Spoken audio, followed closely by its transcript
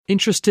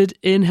Interested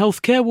in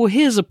healthcare? Well,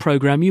 here's a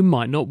programme you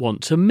might not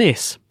want to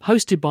miss.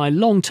 Hosted by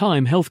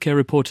long-time healthcare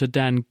reporter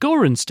Dan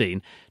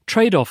Gorenstein,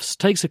 Trade-Offs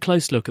takes a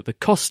close look at the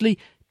costly,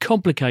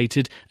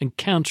 complicated and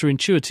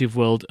counterintuitive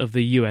world of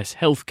the US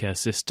healthcare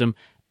system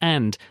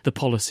and the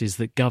policies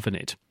that govern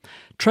it.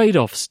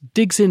 Trade-Offs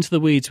digs into the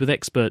weeds with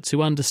experts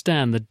who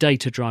understand the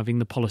data driving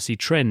the policy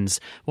trends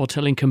while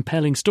telling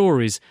compelling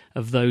stories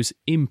of those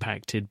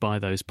impacted by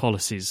those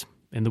policies.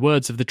 In the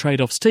words of the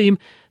Trade-Offs team,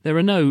 there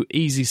are no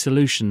easy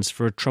solutions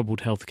for a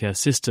troubled healthcare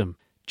system,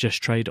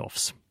 just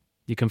trade-offs.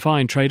 You can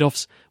find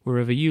Trade-Offs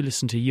wherever you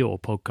listen to your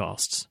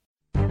podcasts.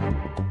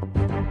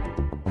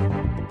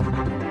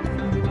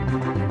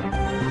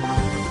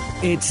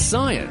 It's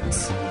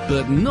science,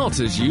 but not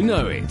as you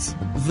know it.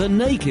 The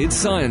Naked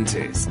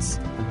Scientists.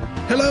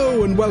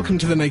 Hello and welcome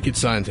to The Naked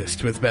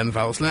Scientist with Ben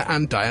Valsner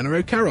and Diana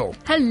O'Carroll.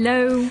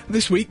 Hello.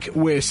 This week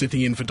we're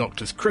sitting in for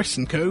Doctors Chris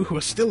and co, who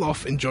are still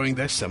off enjoying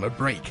their summer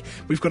break.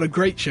 We've got a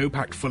great show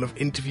packed full of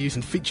interviews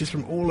and features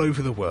from all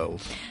over the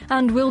world.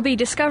 And we'll be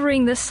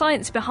discovering the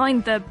science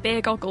behind the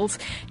beer goggles.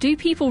 Do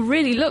people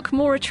really look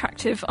more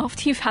attractive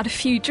after you've had a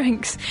few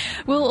drinks?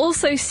 We'll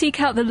also seek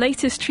out the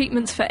latest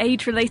treatments for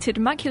age-related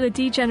macular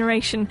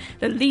degeneration,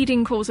 the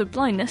leading cause of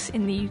blindness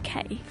in the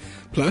UK.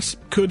 Plus,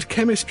 could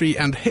chemistry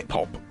and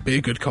hip-hop be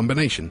a good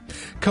combination?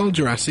 Carl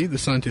Djerassi, the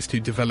scientist who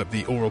developed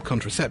the oral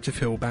contraceptive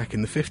pill back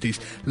in the 50s,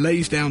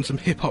 lays down some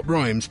hip-hop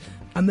rhymes,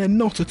 and they're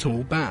not at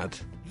all bad.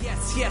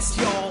 Yes, yes,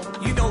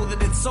 y'all, you know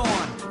that it's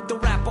on. The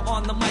rapper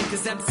on the mic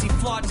is MC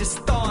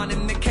Phlogiston.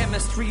 In the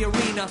chemistry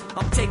arena,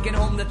 I'm taking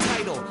home the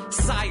title.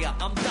 Sire,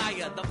 I'm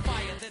dire, the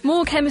fire that...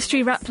 More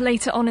chemistry rap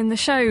later on in the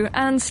show,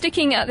 and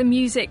sticking at the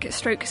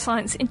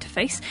music/science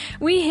interface,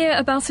 we hear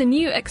about a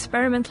new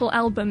experimental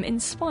album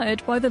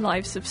inspired by the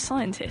lives of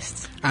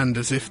scientists. And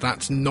as if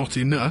that's not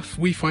enough,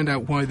 we find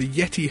out why the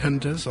Yeti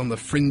hunters on the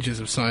fringes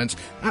of science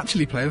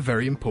actually play a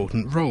very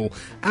important role,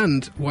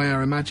 and why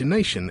our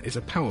imagination is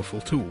a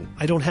powerful tool.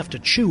 I don't have to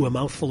chew a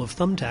mouthful of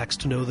thumbtacks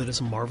to know that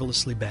it's a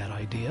marvelously bad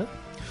idea.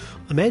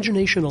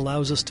 Imagination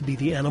allows us to be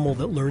the animal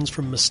that learns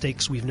from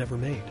mistakes we've never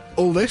made.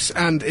 All this,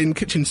 and in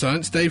Kitchen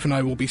Science, Dave and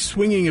I will be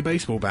swinging a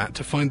baseball bat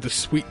to find the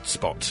sweet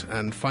spot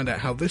and find out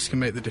how this can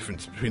make the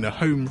difference between a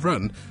home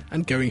run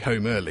and going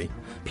home early.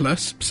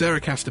 Plus,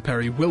 Sarah Castor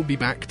Perry will be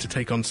back to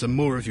take on some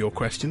more of your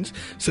questions,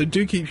 so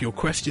do keep your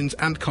questions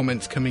and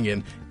comments coming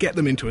in. Get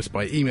them into us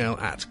by email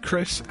at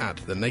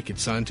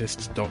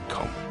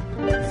chris@thenakedscientists.com.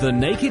 The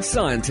Naked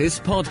Scientists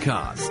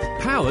podcast,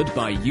 powered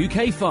by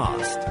UK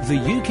Fast, the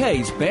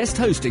UK's best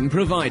hosting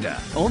provider,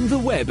 on the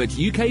web at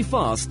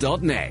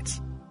ukfast.net.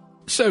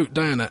 So,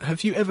 Diana,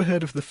 have you ever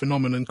heard of the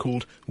phenomenon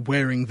called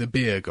wearing the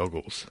beer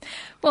goggles?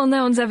 Well,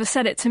 no one's ever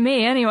said it to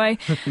me anyway.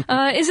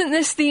 Isn't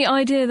this the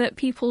idea that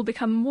people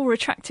become more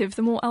attractive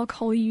the more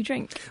alcohol you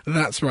drink?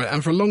 That's right,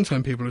 and for a long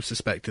time people have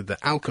suspected that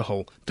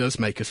alcohol does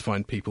make us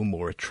find people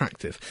more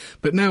attractive.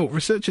 But now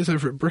researchers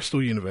over at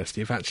Bristol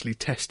University have actually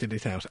tested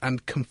it out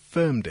and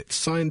confirmed it,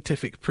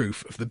 scientific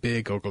proof of the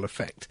beer goggle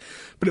effect.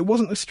 But it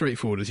wasn't as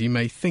straightforward as you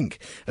may think.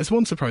 As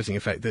one surprising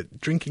effect, that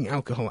drinking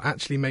alcohol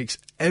actually makes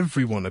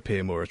everyone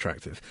appear more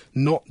attractive,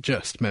 not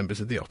just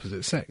members of the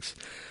opposite sex.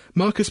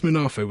 Marcus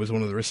Munafo was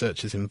one of the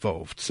researchers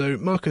involved. So,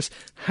 Marcus,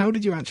 how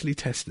did you actually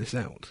test this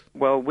out?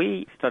 Well,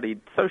 we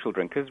studied social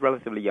drinkers,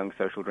 relatively young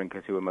social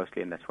drinkers who were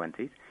mostly in their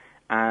 20s,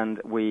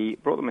 and we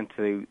brought them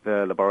into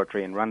the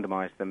laboratory and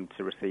randomized them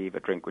to receive a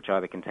drink which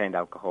either contained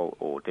alcohol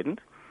or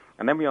didn't.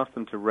 And then we asked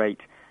them to rate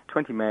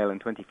 20 male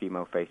and 20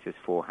 female faces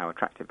for how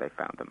attractive they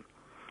found them.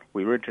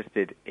 We were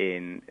interested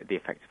in the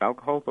effects of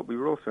alcohol, but we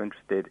were also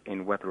interested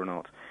in whether or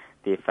not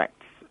the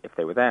effects, if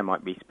they were there,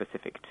 might be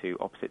specific to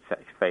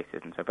opposite-sex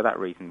faces. And so for that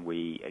reason,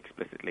 we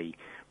explicitly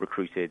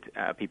recruited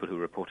people who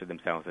reported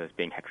themselves as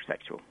being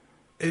heterosexual.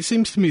 It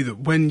seems to me that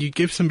when you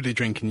give somebody a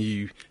drink and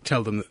you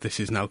tell them that this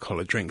is an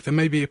alcoholic drink, there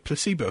may be a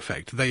placebo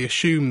effect. They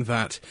assume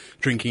that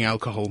drinking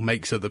alcohol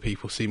makes other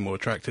people seem more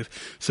attractive.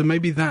 So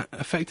maybe that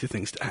affected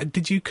things.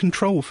 Did you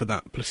control for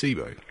that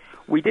placebo?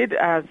 We did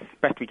as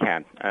best we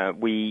can.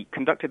 We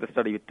conducted the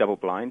study with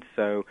double-blind,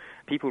 so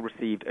people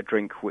received a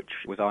drink which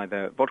was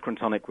either vodka and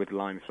tonic with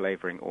lime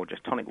flavouring or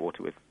just tonic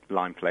water with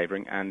lime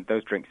flavouring, and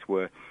those drinks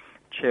were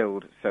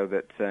chilled so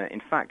that, in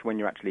fact, when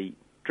you're actually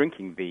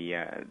drinking the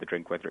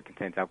drink, whether it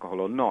contains alcohol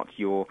or not,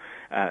 you're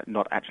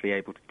not actually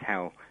able to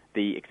tell.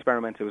 The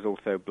experimenter was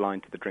also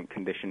blind to the drink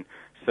condition,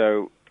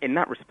 so in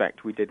that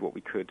respect, we did what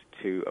we could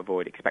to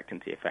avoid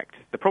expectancy effect.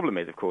 The problem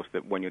is, of course,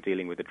 that when you're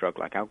dealing with a drug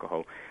like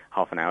alcohol,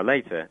 half an hour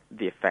later,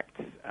 the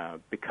effects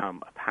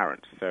become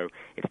apparent. So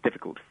it's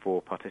difficult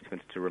for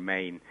participants to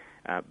remain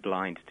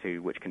blind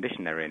to which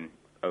condition they're in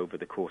over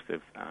the course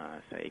of,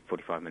 say,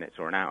 45 minutes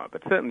or an hour.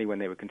 But certainly when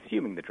they were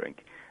consuming the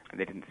drink,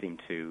 they didn't seem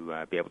to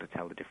be able to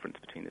tell the difference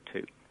between the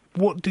two.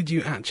 What did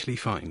you actually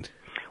find?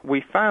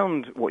 We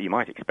found what you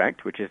might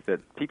expect, which is that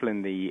people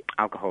in the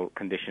alcohol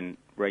condition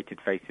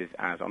rated faces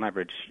as, on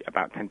average,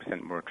 about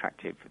 10% more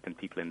attractive than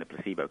people in the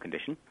placebo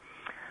condition.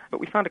 But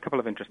we found a couple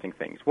of interesting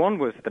things. One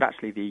was that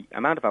actually the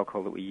amount of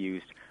alcohol that we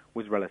used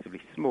was relatively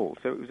small,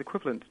 so it was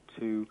equivalent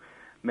to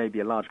maybe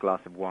a large glass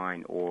of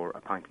wine or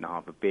a pint and a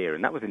half of beer,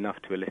 and that was enough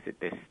to elicit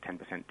this 10%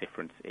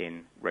 difference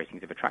in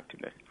ratings of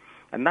attractiveness.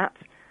 And that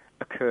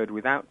occurred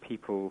without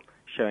people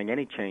showing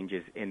any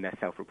changes in their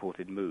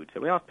self-reported mood.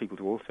 So we asked people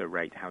to also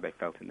rate how they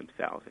felt in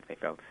themselves, if they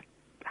felt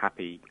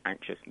happy,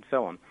 anxious, and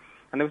so on.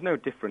 And there was no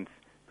difference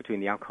between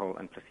the alcohol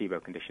and placebo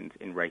conditions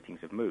in ratings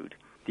of mood.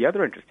 The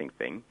other interesting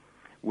thing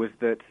was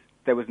that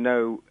there was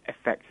no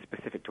effect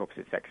specific to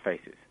opposite-sex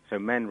faces. So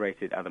men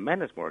rated other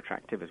men as more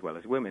attractive as well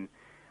as women,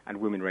 and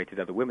women rated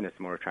other women as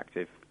more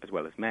attractive as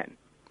well as men.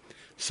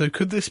 So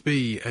could this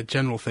be a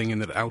general thing in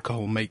that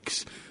alcohol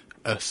makes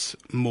us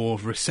more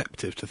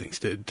receptive to things?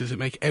 Does it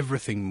make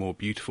everything more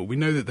beautiful? We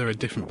know that there are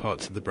different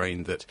parts of the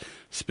brain that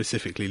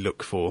specifically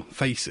look for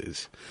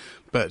faces,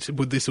 but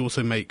would this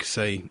also make,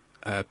 say,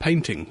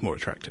 painting more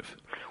attractive?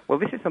 Well,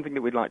 this is something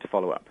that we'd like to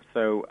follow up.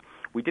 So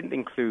we didn't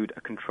include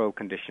a control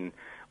condition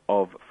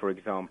of, for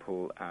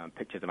example,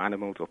 pictures of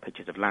animals or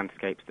pictures of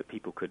landscapes that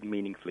people could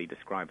meaningfully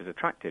describe as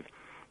attractive.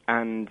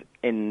 And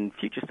in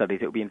future studies,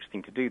 it will be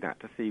interesting to do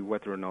that, to see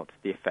whether or not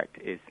the effect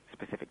is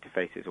specific to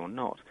faces or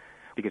not.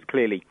 Because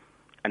clearly,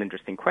 an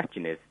interesting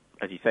question is,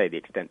 as you say, the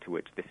extent to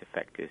which this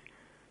effect is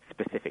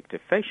specific to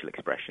facial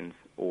expressions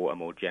or a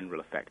more general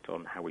effect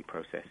on how we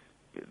process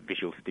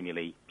visual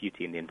stimuli,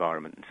 beauty in the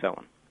environment, and so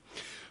on.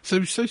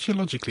 So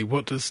sociologically,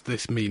 what does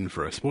this mean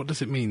for us? What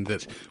does it mean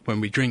that when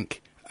we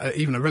drink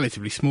even a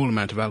relatively small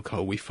amount of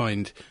alcohol, we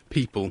find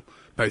people,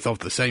 both of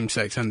the same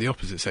sex and the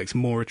opposite sex,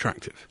 more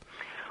attractive?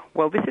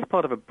 Well, this is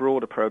part of a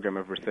broader program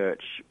of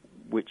research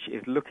which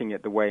is looking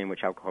at the way in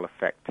which alcohol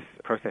affects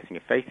processing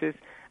of faces,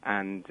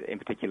 and in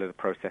particular the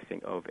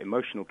processing of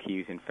emotional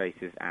cues in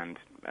faces and,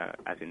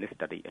 as in this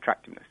study,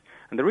 attractiveness.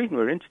 And the reason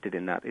we're interested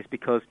in that is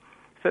because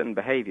certain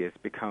behaviors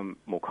become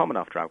more common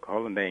after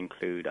alcohol, and they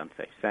include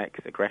unsafe sex,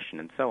 aggression,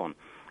 and so on.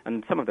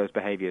 And some of those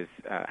behaviors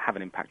have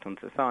an impact on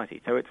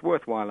society. So it's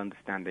worthwhile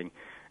understanding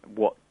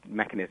what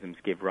mechanisms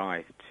give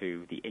rise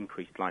to the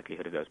increased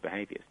likelihood of those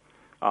behaviors.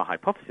 Our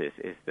hypothesis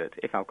is that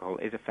if alcohol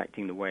is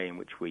affecting the way in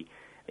which we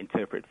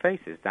interpret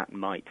faces, that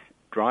might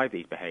drive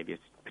these behaviors,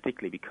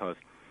 particularly because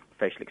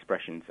facial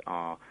expressions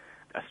are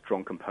a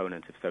strong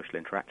component of social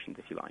interactions,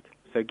 if you like.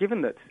 So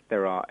given that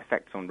there are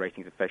effects on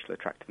ratings of facial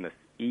attractiveness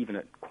even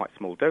at quite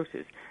small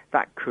doses,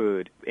 that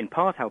could in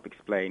part help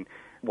explain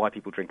why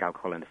people drink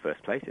alcohol in the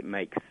first place. It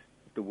makes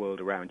the world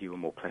around you a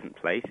more pleasant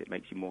place. It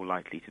makes you more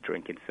likely to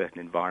drink in certain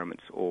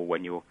environments or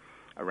when you're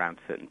around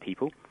certain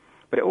people.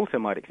 But it also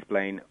might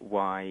explain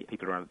why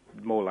people are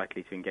more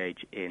likely to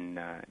engage in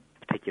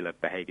particular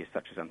behaviors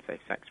such as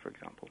unsafe sex, for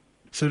example.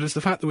 So does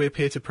the fact that we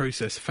appear to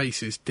process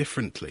faces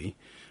differently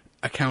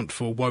account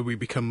for why we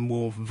become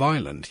more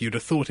violent? You'd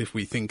have thought if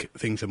we think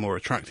things are more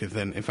attractive,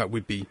 then in fact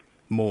we'd be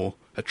more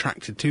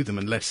attracted to them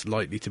and less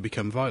likely to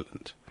become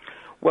violent.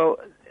 Well,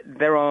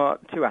 there are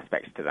two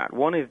aspects to that.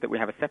 One is that we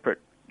have a separate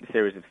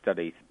series of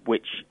studies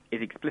which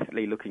is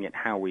explicitly looking at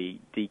how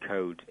we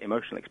decode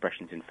emotional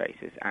expressions in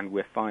faces, and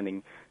we're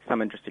finding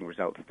some interesting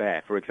results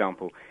there. For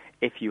example,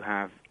 if you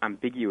have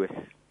ambiguous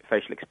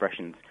facial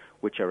expressions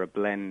which are a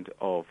blend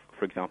of,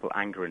 for example,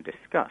 anger and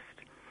disgust,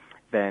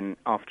 then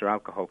after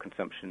alcohol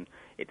consumption,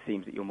 it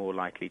seems that you're more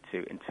likely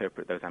to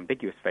interpret those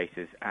ambiguous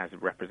faces as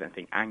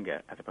representing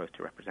anger as opposed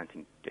to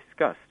representing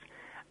disgust.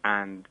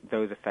 And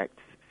those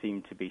effects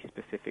seem to be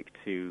specific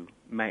to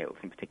males,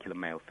 in particular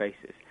male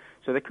faces.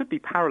 So there could be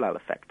parallel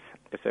effects.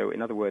 So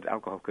in other words,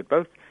 alcohol could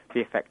both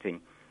be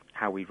affecting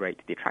how we rate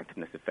the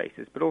attractiveness of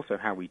faces, but also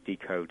how we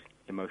decode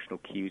emotional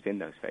cues in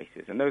those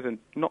faces. And those are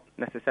not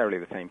necessarily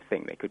the same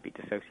thing. They could be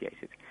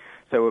dissociated.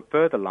 So a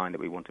further line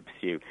that we want to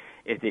pursue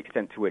is the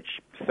extent to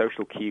which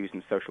social cues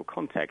and social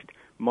context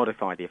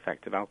modify the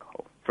effect of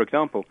alcohol. For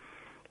example,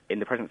 in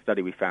the present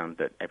study we found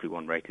that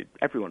everyone rated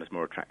everyone as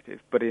more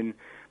attractive, but in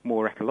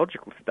more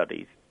ecological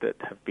studies that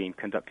have been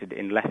conducted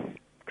in less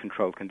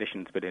controlled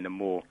conditions but in a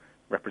more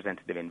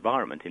representative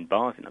environment, in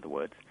bars in other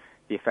words,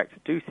 the effects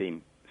do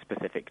seem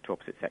specific to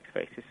opposite-sex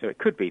faces. So it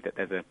could be that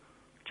there's a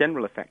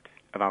general effect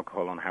of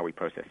alcohol on how we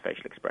process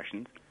facial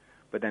expressions,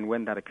 but then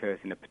when that occurs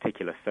in a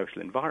particular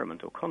social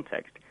environment or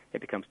context,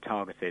 it becomes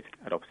targeted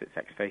at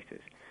opposite-sex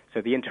faces.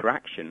 So the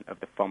interaction of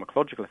the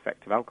pharmacological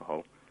effect of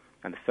alcohol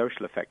and the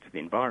social effect of the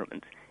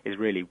environment is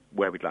really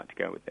where we'd like to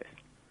go with this.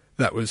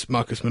 That was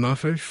Marcus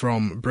Munafo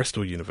from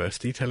Bristol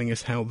University telling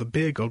us how the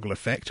beer goggle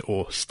effect,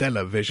 or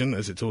stellar vision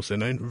as it's also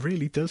known,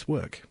 really does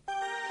work.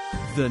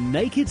 The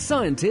Naked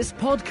Scientist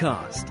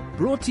Podcast,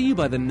 brought to you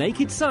by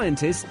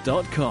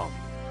thenakedscientist.com.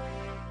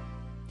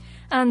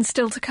 And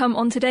still to come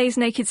on today's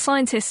Naked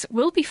Scientists,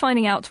 we'll be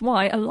finding out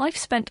why a life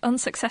spent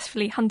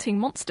unsuccessfully hunting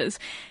monsters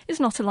is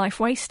not a life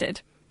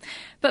wasted.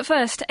 But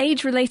first,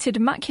 age-related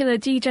macular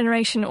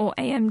degeneration, or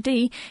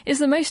AMD, is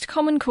the most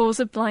common cause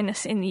of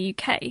blindness in the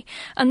UK,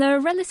 and there are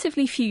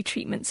relatively few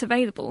treatments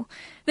available.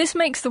 This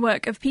makes the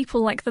work of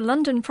people like the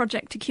London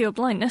Project to Cure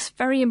Blindness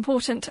very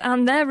important,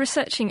 and they're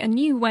researching a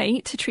new way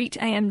to treat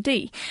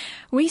AMD.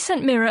 We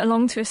sent Mira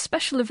along to a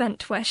special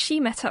event where she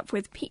met up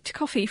with Pete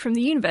Coffey from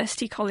the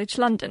University College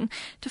London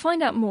to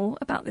find out more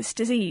about this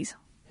disease.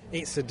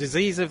 It's a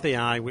disease of the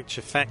eye which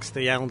affects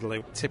the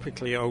elderly,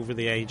 typically over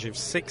the age of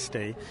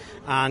 60,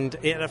 and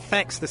it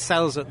affects the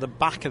cells at the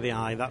back of the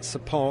eye that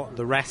support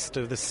the rest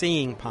of the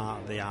seeing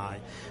part of the eye.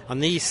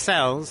 And these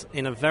cells,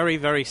 in a very,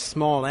 very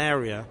small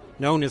area,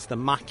 known as the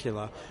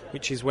macula,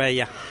 which is where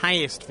your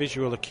highest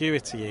visual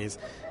acuity is,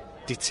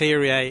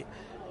 deteriorate,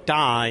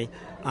 die,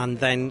 and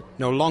then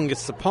no longer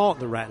support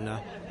the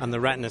retina, and the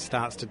retina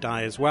starts to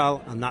die as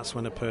well, and that's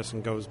when a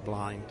person goes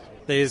blind.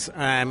 There's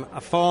a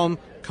form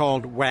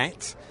called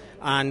wet,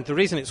 and the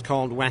reason it's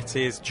called wet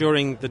is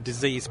during the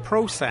disease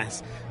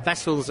process,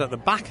 vessels at the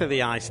back of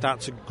the eye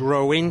start to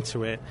grow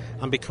into it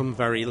and become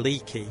very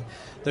leaky.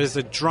 There's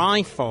a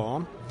dry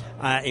form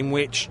in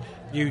which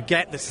you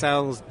get the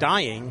cells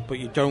dying, but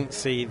you don't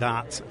see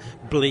that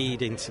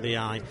bleed into the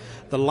eye.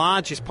 The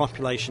largest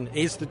population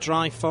is the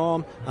dry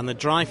form, and the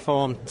dry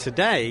form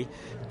today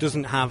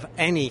doesn't have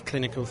any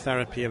clinical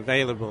therapy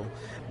available.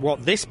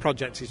 What this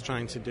project is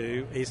trying to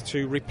do is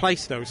to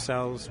replace those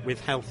cells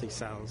with healthy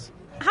cells.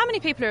 How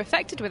many people are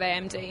affected with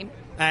AMD?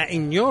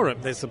 In Europe,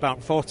 there's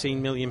about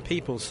 14 million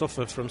people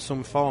suffer from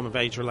some form of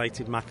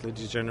age-related macular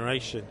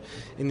degeneration.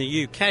 In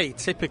the UK,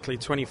 typically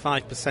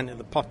 25% of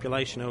the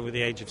population over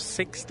the age of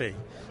 60.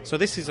 So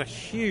this is a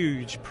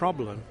huge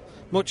problem,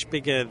 much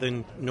bigger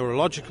than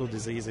neurological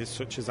diseases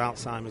such as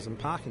Alzheimer's and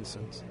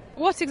Parkinson's.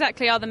 What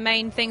exactly are the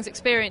main things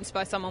experienced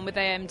by someone with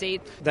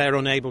AMD? They're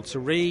unable to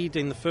read.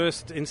 In the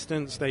first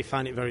instance, they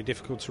find it very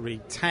difficult to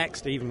read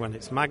text, even when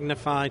it's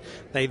magnified.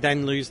 They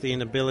then lose the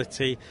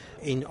inability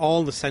in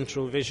all the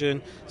central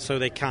vision, so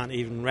they can't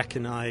even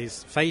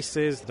recognise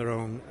faces, their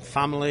own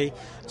family,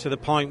 to the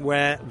point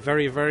where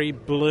very, very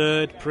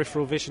blurred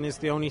peripheral vision is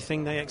the only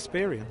thing they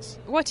experience.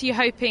 What are you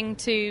hoping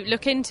to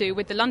look into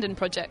with the London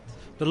project?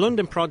 The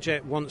London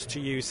project wants to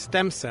use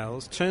stem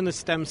cells, turn the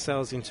stem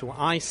cells into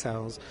eye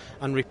cells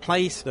and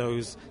replace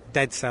those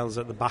dead cells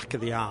at the back of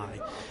the eye.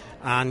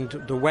 And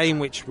the way in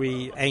which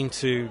we aim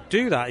to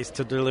do that is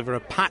to deliver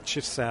a patch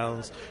of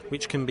cells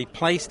which can be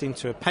placed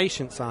into a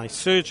patient's eye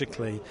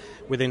surgically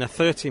within a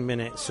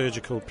 30-minute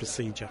surgical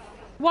procedure.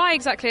 Why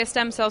exactly are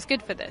stem cells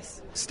good for this?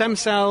 Stem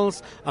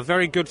cells are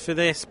very good for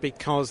this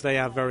because they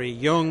are very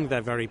young,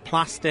 they're very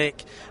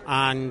plastic,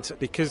 and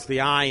because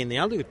the eye in the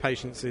elderly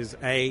patients is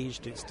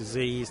aged, it's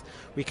diseased,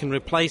 we can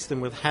replace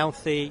them with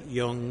healthy,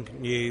 young,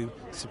 new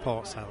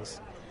support cells.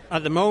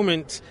 At the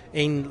moment,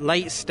 in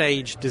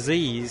late-stage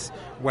disease,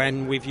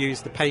 when we've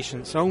used the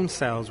patient's own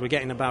cells, we're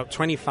getting about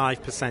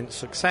 25%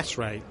 success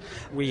rate.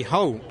 We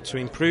hope to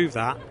improve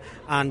that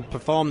and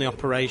perform the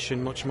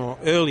operation much more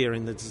earlier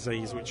in the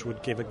disease, which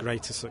would give a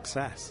greater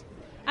success.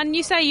 And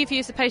you say you've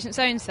used the patient's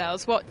own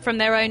cells, what, from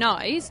their own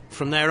eyes?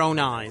 From their own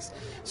eyes.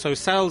 So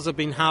cells have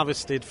been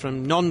harvested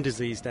from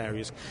non-diseased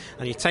areas,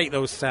 and you take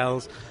those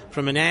cells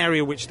from an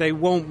area which they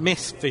won't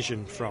miss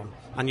vision from,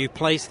 and you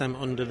place them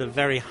under the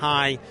very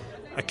high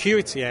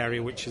acuity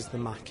area, which is the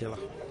macula.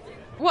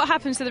 What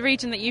happens to the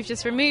region that you've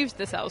just removed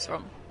the cells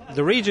from?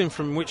 The region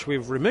from which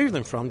we've removed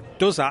them from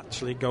does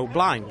actually go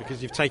blind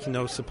because you've taken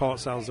those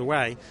support cells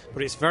away,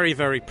 but it's very,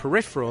 very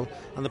peripheral,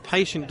 and the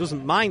patient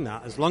doesn't mind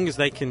that as long as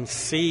they can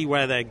see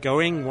where they're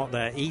going, what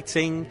they're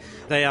eating.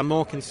 They are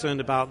more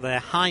concerned about their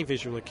high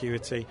visual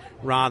acuity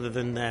rather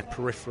than their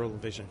peripheral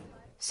vision.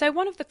 So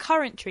one of the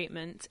current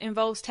treatments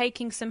involves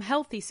taking some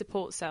healthy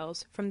support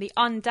cells from the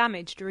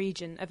undamaged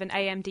region of an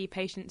AMD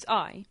patient's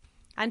eye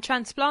and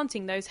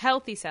transplanting those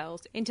healthy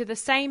cells into the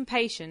same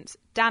patient's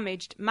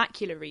damaged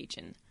macular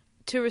region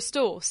to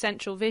restore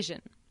central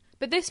vision.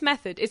 But this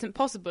method isn't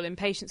possible in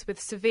patients with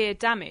severe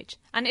damage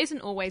and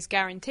isn't always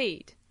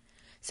guaranteed.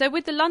 So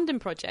with the London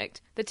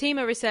project, the team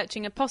are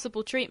researching a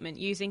possible treatment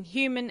using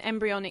human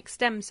embryonic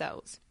stem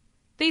cells.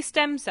 These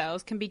stem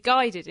cells can be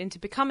guided into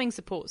becoming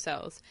support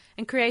cells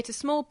and create a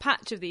small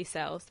patch of these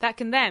cells that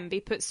can then be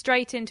put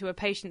straight into a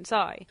patient's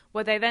eye,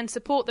 where they then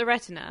support the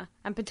retina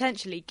and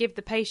potentially give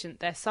the patient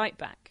their sight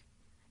back.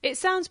 It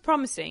sounds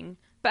promising,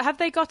 but have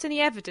they got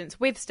any evidence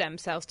with stem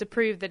cells to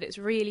prove that it's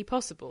really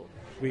possible?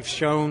 We've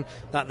shown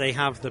that they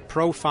have the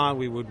profile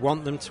we would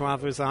want them to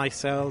have as eye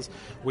cells.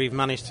 We've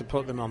managed to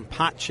put them on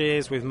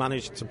patches. We've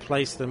managed to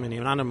place them in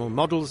animal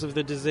models of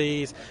the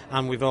disease.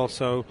 And we've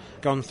also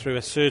gone through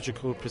a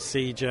surgical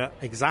procedure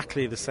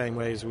exactly the same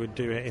way as we would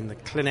do it in the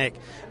clinic.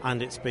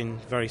 And it's been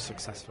very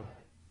successful.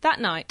 That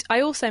night,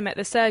 I also met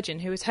the surgeon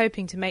who was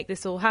hoping to make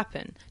this all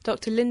happen,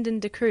 Dr. Lyndon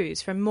de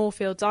Cruz from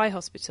Moorfields Eye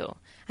Hospital,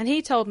 and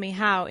he told me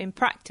how, in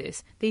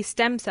practice, these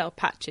stem cell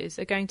patches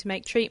are going to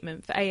make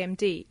treatment for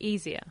AMD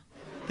easier.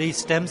 These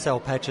stem cell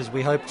patches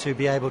we hope to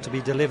be able to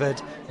be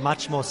delivered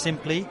much more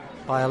simply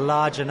by a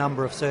larger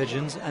number of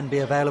surgeons and be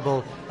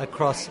available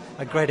across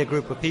a greater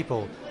group of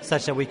people,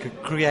 such that we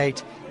could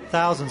create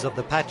thousands of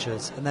the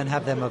patches and then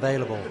have them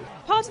available.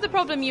 Part of the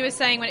problem you were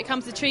saying when it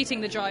comes to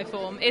treating the dry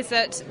form is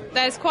that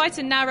there's quite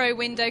a narrow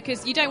window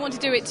because you don't want to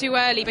do it too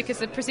early because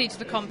the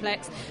procedures are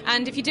complex,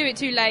 and if you do it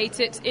too late,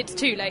 it's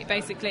too late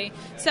basically.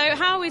 So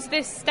how is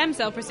this stem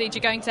cell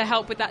procedure going to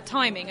help with that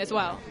timing as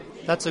well?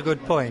 That's a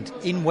good point.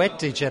 In wet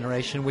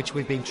degeneration, which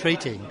we've been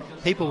treating,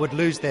 people would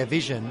lose their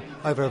vision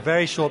over a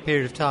very short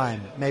period of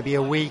time, maybe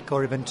a week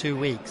or even 2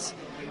 weeks.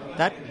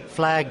 That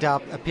flagged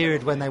up a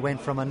period when they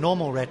went from a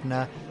normal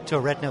retina to a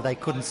retina they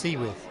couldn't see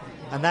with.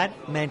 And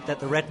that meant that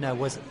the retina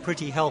was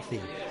pretty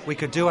healthy. We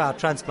could do our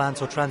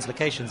transplants or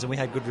translocations and we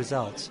had good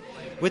results.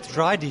 With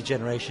dry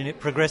degeneration, it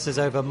progresses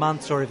over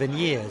months or even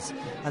years,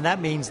 and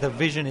that means the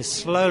vision is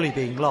slowly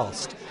being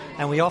lost,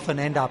 and we often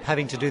end up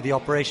having to do the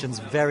operations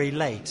very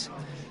late.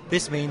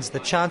 This means the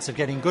chance of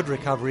getting good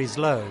recovery is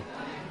low.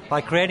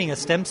 By creating a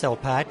stem cell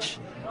patch,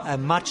 a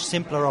much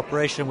simpler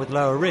operation with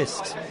lower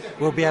risks,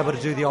 we'll be able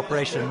to do the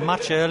operation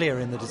much earlier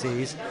in the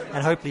disease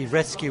and hopefully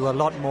rescue a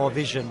lot more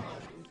vision.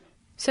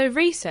 So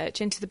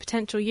research into the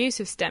potential use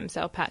of stem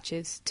cell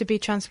patches to be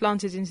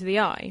transplanted into the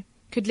eye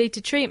could lead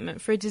to treatment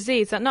for a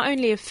disease that not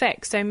only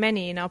affects so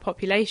many in our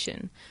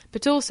population,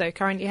 but also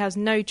currently has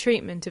no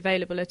treatment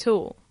available at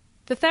all.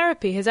 The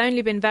therapy has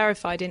only been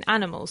verified in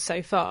animals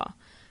so far,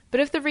 but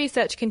if the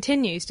research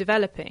continues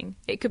developing,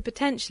 it could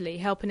potentially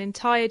help an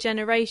entire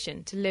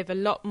generation to live a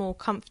lot more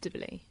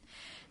comfortably.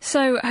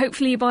 So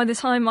hopefully by the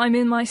time I'm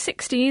in my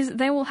 60s,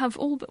 they will have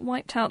all but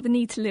wiped out the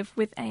need to live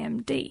with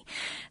AMD.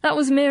 That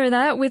was Mira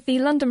there with the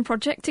London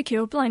Project to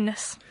Cure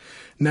Blindness.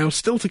 Now,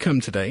 still to come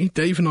today,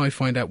 Dave and I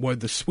find out why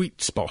the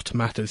sweet spot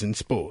matters in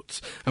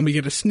sports, and we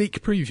get a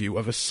sneak preview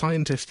of a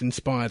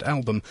scientist-inspired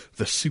album,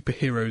 The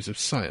Superheroes of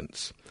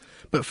Science.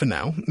 But for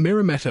now,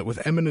 Mira met up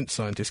with eminent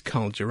scientist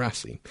Carl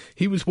Djerassi.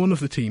 He was one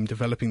of the team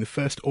developing the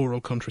first oral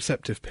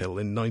contraceptive pill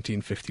in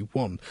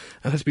 1951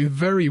 and has been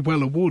very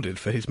well awarded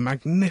for his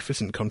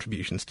magnificent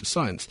contributions to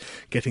science,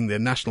 getting the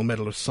National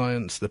Medal of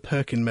Science, the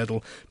Perkin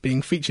Medal,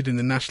 being featured in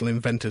the National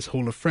Inventors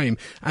Hall of Fame,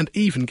 and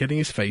even getting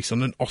his face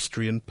on an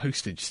Austrian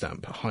postage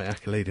stamp. A high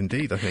accolade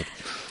indeed, I think.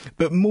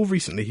 But more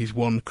recently, he's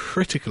won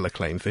critical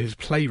acclaim for his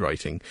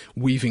playwriting,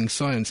 weaving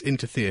science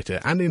into theatre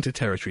and into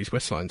territories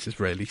where science is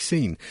rarely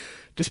seen.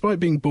 Despite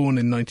being born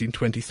in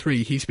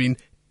 1923, he's been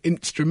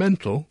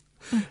instrumental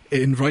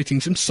in writing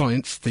some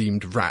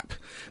science-themed rap.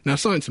 Now,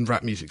 science and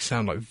rap music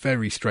sound like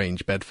very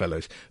strange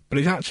bedfellows, but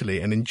it's actually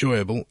an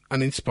enjoyable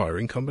and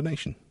inspiring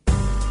combination.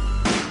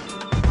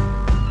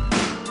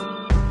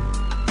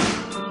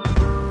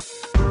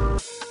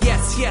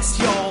 Yes,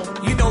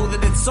 y'all, you know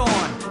that it's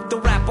on. The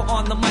rapper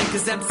on the mic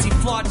is MC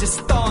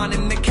Phlogiston.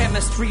 In the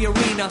chemistry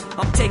arena,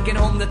 I'm taking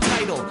home the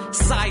title.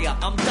 Sire,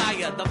 I'm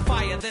dire, the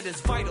fire that is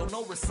vital.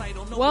 No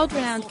recital, no...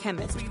 World-renowned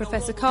chemist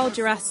Professor Carl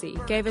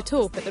Djerassi gave a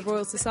talk at the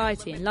Royal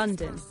Society in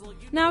London.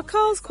 Now,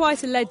 Carl's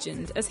quite a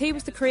legend, as he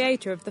was the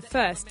creator of the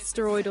first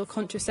steroidal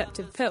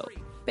contraceptive pill.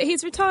 But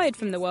he's retired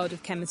from the world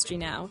of chemistry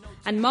now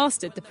and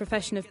mastered the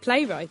profession of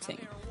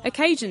playwriting,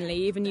 occasionally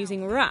even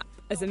using rap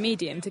as a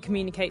medium to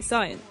communicate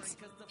science.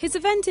 His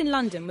event in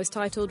London was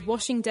titled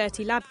Washing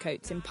Dirty Lab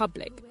Coats in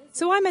Public,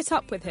 so I met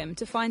up with him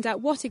to find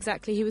out what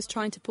exactly he was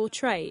trying to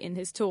portray in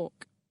his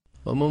talk.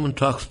 When one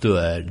talks to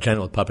a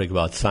general public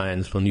about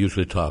science, one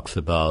usually talks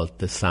about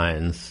the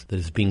science that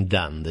is being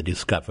done, the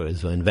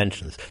discoveries or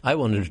inventions. I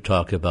wanted to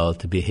talk about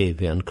the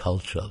behavior and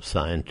culture of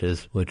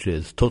scientists, which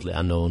is totally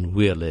unknown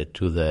really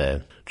to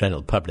the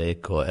general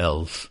public, or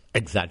else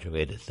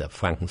exaggerated, they're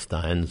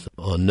Frankensteins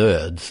or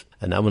nerds.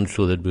 And I want to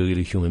show that we're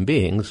really human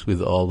beings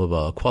with all of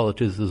our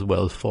qualities as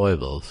well as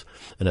foibles.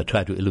 And I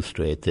try to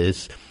illustrate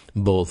this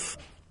both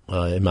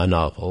in my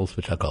novels,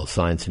 which I call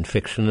Science in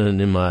Fiction, and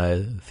in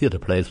my theatre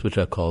plays, which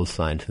I call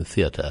Science in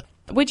Theatre.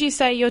 Would you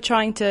say you're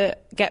trying to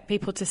get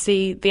people to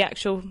see the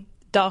actual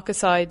darker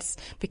sides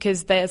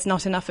because there's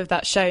not enough of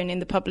that shown in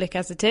the public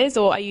as it is,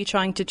 or are you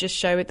trying to just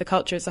show it the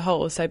culture as a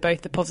whole, so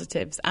both the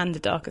positives and the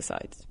darker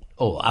sides?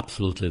 Oh,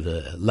 absolutely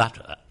the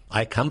latter.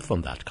 I come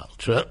from that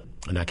culture,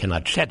 and I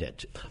cannot shed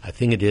it. I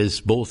think it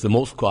is both the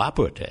most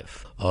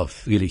cooperative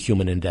of really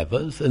human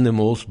endeavors and the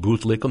most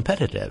brutally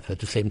competitive at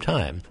the same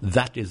time.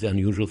 That is the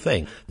unusual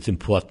thing. It's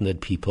important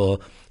that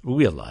people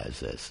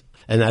realize this.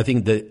 And I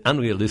think the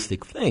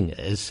unrealistic thing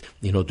is,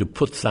 to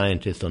put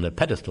scientists on a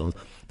pedestal.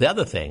 The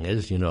other thing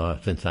is,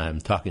 since I'm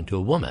talking to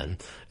a woman,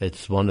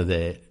 it's one of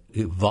the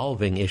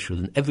evolving issues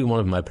in every one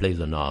of my plays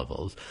and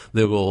novels,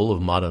 the role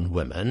of modern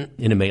women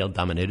in a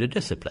male-dominated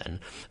discipline,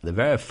 the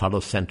very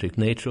phallocentric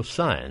nature of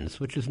science,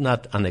 which is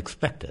not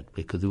unexpected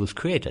because it was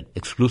created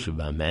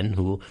exclusively by men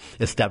who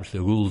established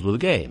the rules of the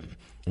game.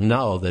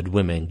 Now that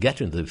women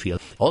get into the field,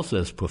 also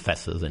as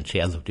professors and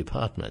chairs of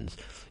departments.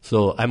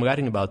 So I'm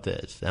writing about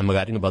this. I'm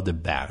writing about the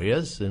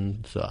barriers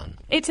and so on.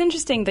 It's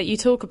interesting that you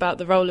talk about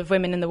the role of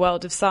women in the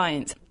world of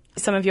science.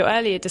 Some of your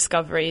earlier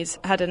discoveries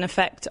had an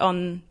effect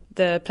on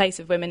the place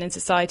of women in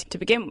society to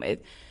begin with.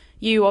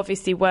 You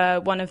obviously were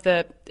one of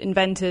the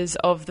inventors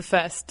of the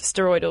first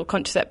steroidal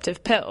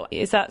contraceptive pill.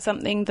 Is that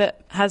something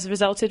that has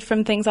resulted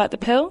from things like the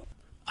pill?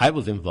 I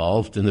was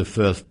involved in the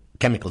first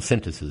chemical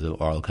synthesis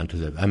of oral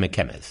contraceptive. I'm a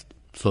chemist.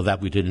 So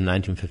that we did in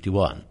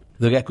 1951.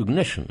 The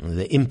recognition,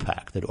 the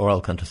impact that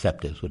oral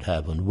contraceptives would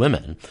have on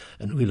women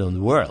and really on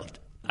the world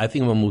I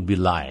think one would be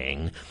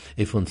lying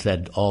if one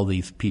said all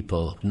these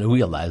people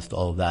realized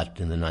all that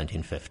in the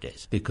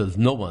 1950s, because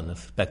no one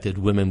expected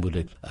women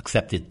would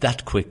accept it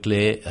that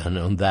quickly and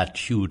on that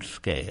huge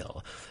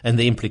scale. And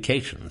the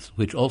implications,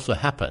 which also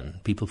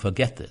happened, people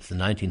forget this, the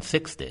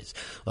 1960s,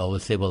 I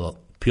always say, well,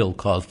 pill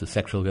caused the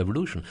sexual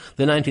revolution.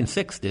 The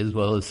 1960s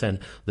was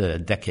the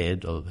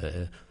decade of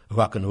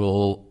rock and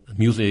roll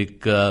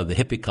music, the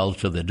hippie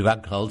culture, the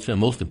drug culture,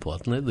 and most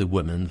importantly, the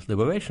women's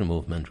liberation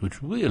movement,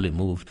 which really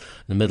moved in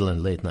the middle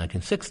and late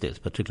 1960s,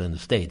 particularly in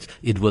the States.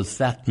 It was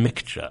that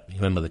mixture. You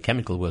remember the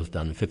chemical was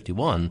done in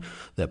 1951.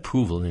 The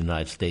approval in the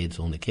United States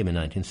only came in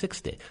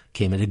 1960.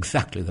 Came at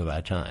exactly the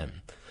right time.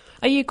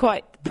 Are you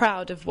quite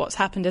proud of what's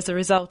happened as a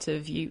result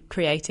of you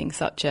creating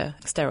such a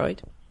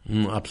steroid?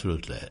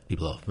 Absolutely.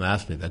 People often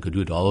ask me if I could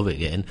do it all over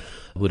again.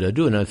 Would I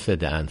do it? And I'd say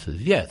the answer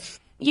is yes.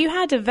 You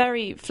had a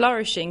very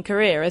flourishing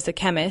career as a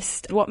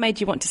chemist. What made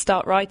you want to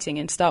start writing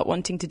and start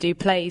wanting to do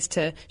plays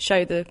to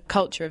show the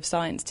culture of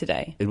science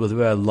today? It was a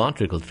very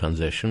logical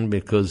transition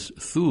because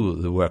through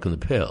the work on the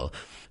pill,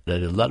 I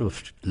did a lot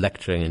of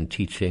lecturing and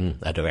teaching.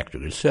 I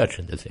directed research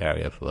in this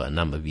area for a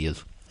number of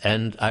years.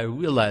 And I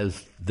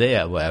realized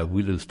there where I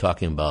really was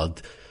talking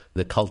about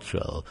the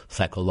cultural,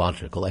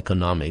 psychological,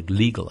 economic,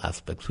 legal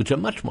aspects, which are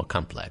much more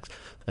complex.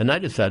 And I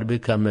decided to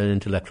become an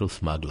intellectual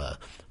smuggler,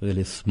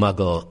 really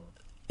smuggle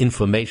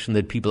information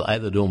that people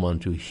either don't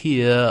want to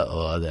hear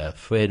or they're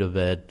afraid of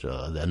it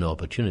or there are no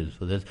opportunities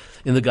for this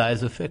in the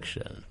guise of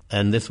fiction.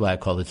 And this is why I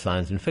call it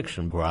science in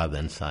fiction rather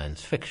than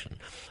science fiction.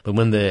 But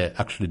when they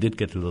actually did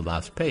get to the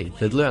last page,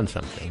 they'd learn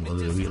something,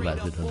 whether they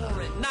realized it or not.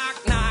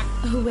 Knock, knock.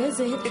 Who is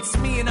it? It's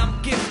me and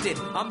I'm gifted.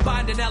 I'm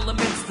binding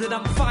elements that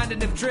I'm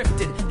finding have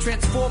drifted.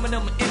 Transforming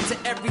them into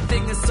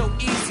everything is so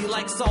easy,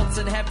 like salts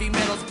and heavy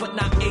metals, but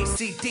not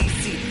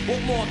AC/DC.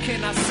 What more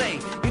can I say?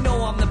 You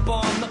know I'm the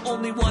bomb, the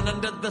only one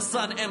under the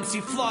sun.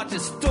 MC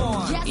Flogger's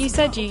Dawn. You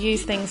said you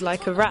use things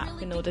like a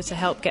rap in order to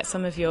help get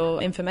some of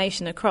your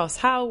information across.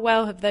 How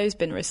well have those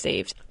been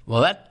received?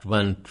 Well, that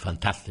went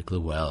fantastically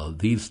well.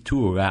 These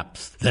two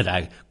raps that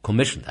I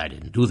commissioned, I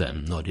didn't do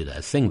them, nor did I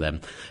sing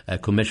them, I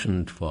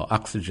commissioned for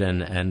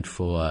Oxygen and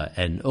for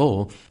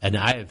NO, and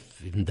I've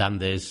even done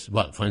this,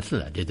 well, for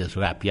instance, I did this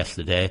rap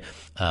yesterday,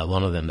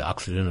 one of them, the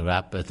Oxygen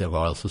rap at the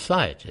Royal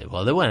Society.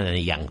 Well, there weren't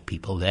any young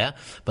people there,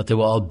 but they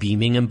were all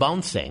beaming and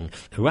bouncing.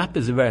 Rap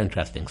is a very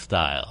interesting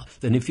style.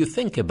 And if you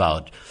think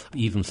about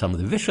even some of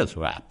the Vicious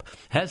rap,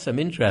 has some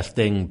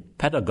interesting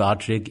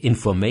pedagogic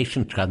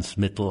information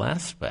transmittal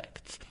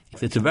aspects.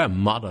 It's a very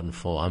modern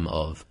form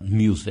of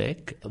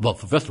music. Well,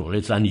 first of all,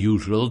 it's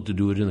unusual to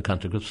do it in the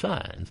context of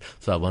science.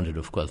 So I wanted to,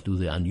 of course, do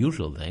the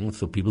unusual things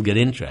so people get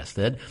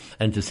interested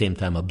and at the same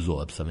time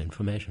absorb some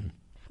information.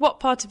 What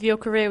part of your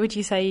career would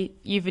you say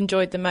you've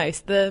enjoyed the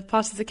most? The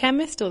part as a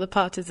chemist or the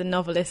part as a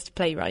novelist,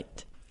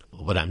 playwright?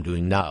 What I'm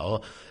doing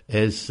now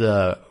is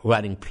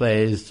writing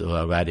plays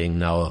or writing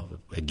now,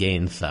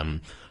 again,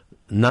 some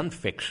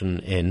non-fiction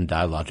in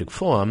dialogic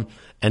form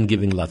and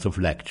giving lots of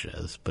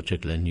lectures,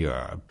 particularly in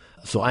Europe.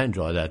 So I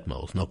enjoy that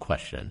most, no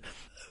question.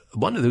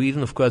 One of the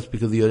reasons, of course,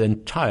 because you're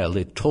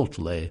entirely,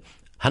 totally,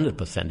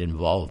 100%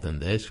 involved in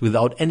this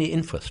without any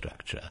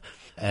infrastructure.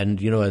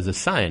 And, as a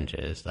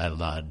scientist, I have a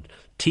large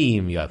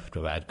team, you have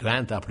to write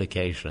grant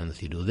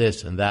applications, you do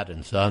this and that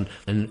and so on,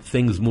 and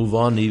things move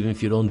on even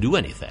if you don't do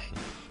anything.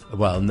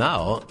 Well,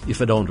 now,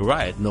 if I don't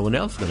write, no one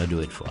else is going to do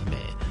it for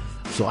me.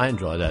 So I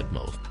enjoy that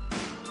most.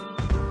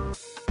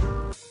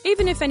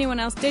 Even if anyone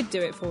else did do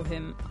it for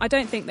him, I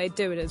don't think they'd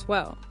do it as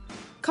well.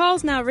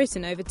 Carl's now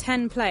written over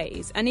 10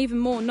 plays and even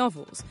more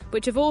novels,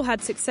 which have all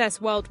had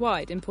success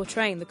worldwide in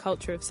portraying the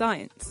culture of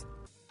science.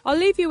 I'll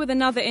leave you with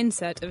another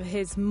insert of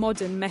his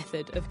modern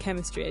method of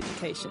chemistry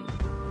education.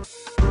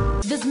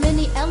 There's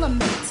many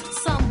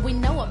elements, some we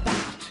know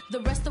about, the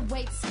rest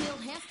awaits still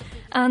has to be.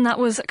 And that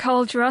was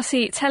Carl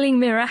Djerassi telling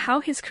Mirror how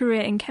his career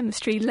in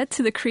chemistry led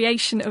to the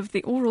creation of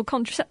the oral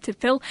contraceptive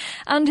pill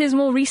and his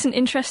more recent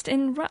interest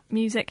in rap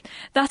music.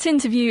 That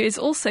interview is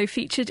also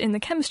featured in the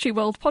Chemistry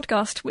World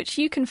podcast, which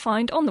you can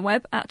find on the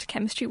web at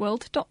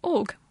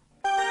chemistryworld.org.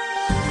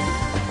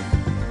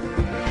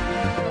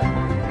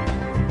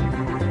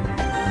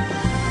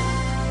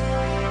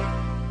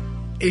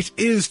 It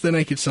is The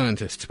Naked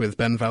Scientists with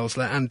Ben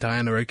Valsler and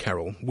Diana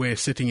O'Carroll. We're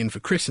sitting in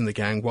for Chris and the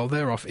gang while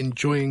they're off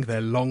enjoying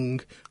their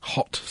long,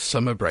 hot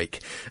summer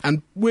break.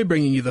 And we're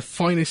bringing you the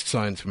finest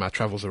science from our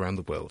travels around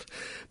the world.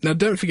 Now,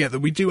 don't forget that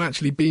we do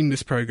actually beam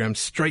this programme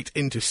straight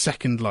into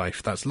Second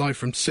Life. That's live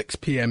from 6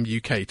 p.m.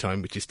 UK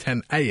time, which is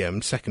 10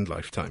 a.m. Second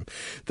Life time.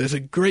 There's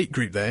a great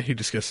group there who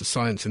discuss the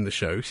science in the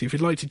show. So if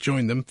you'd like to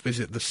join them,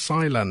 visit the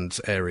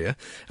Scilands area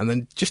and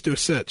then just do a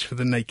search for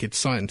The Naked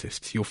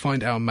Scientists. You'll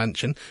find our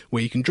mansion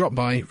where you can drop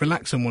by,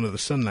 relax on one of the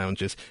sun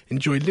lounges,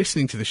 enjoy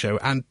listening to the show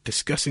and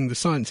discussing the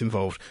science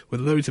involved with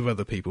loads of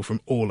other people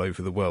from all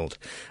over the world.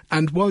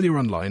 And while you're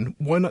online,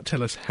 why not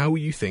tell us how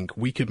you think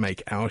we could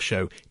make our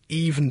show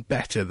even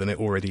better than it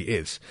already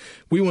is.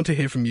 We want to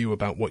hear from you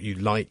about what you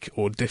like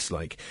or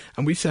dislike,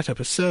 and we set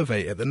up a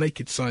survey at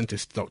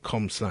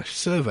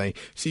thenakedscientist.com/survey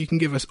so you can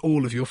give us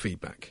all of your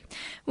feedback.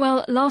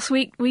 Well, last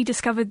week we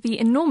discovered the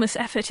enormous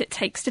effort it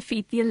takes to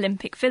feed the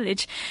Olympic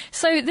Village.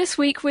 So this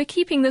week we're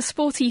keeping the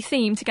sporty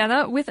theme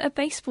together with a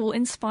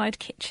baseball-inspired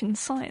kitchen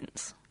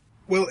science.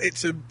 Well,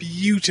 it's a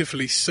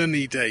beautifully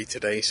sunny day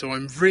today, so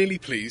I'm really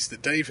pleased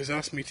that Dave has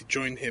asked me to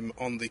join him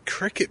on the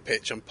cricket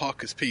pitch on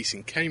Parker's Piece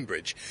in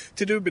Cambridge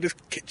to do a bit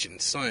of kitchen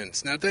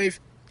science. Now, Dave,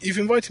 you've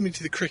invited me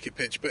to the cricket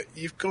pitch, but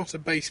you've got a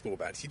baseball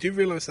bat. You do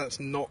realise that's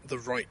not the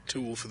right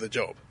tool for the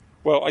job?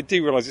 Well, I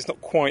do realise it's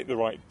not quite the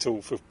right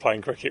tool for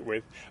playing cricket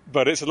with,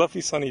 but it's a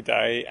lovely sunny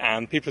day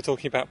and people are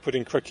talking about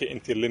putting cricket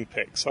into the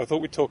Olympics, so I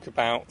thought we'd talk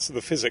about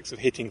the physics of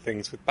hitting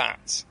things with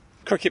bats.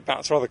 Cricket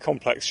bat's a rather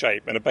complex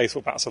shape and a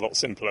baseball bat's a lot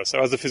simpler, so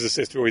as a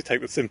physicist we always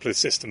take the simplest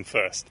system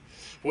first.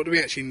 What do we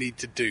actually need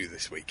to do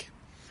this week?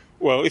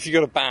 Well, if you've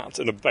got a bat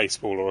and a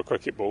baseball or a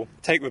cricket ball,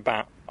 take the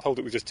bat, hold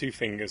it with just 2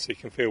 fingers so you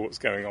can feel what's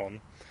going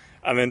on,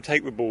 and then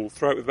take the ball,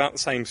 throw it with about the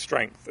same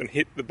strength and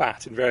hit the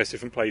bat in various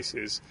different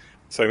places,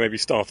 so maybe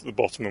start at the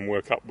bottom and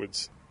work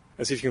upwards,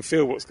 and see if you can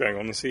feel what's going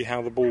on and see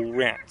how the ball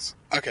reacts.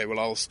 OK, well,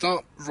 I'll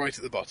start right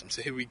at the bottom,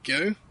 so here we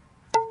go.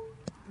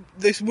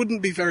 This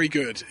wouldn't be very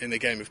good in a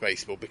game of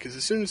baseball because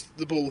as soon as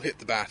the ball hit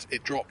the bat,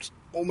 it dropped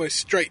almost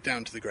straight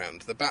down to the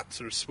ground. The bat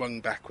sort of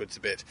swung backwards a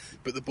bit,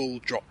 but the ball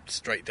dropped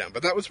straight down.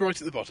 But that was right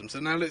at the bottom, so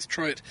now let's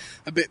try it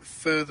a bit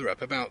further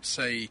up, about,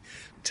 say,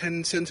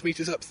 10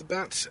 centimetres up the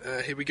bat.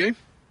 Here we go.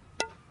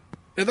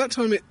 Now that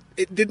time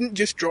it didn't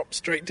just drop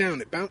straight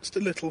down, it bounced a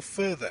little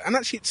further, and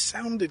actually it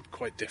sounded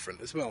quite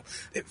different as well.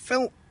 It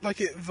felt like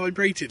it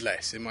vibrated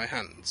less in my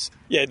hands.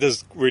 Yeah, it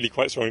does really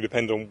quite strongly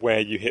depend on where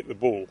you hit the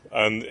ball,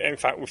 and in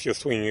fact if you're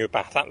swinging a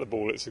bat at the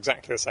ball it's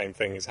exactly the same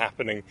thing is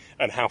happening,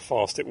 and how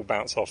fast it will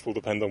bounce off will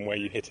depend on where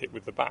you hit it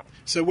with the bat.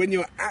 So when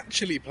you're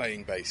actually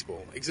playing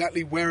baseball,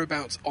 exactly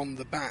whereabouts on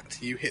the bat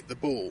you hit the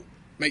ball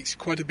makes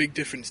quite a big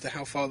difference to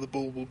how far the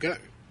ball will go.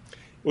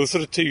 Well, there's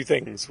sort of 2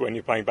 things when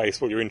you're playing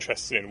baseball you're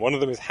interested in. One of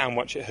them is how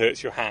much it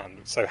hurts your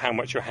hand, so how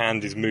much your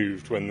hand is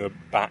moved when the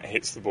bat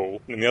hits the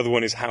ball, and the other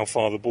one is how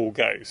far the ball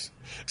goes.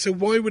 So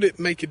why would it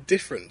make a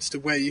difference to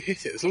where you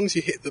hit it? As long as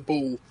you hit the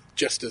ball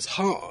just as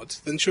hard,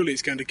 then surely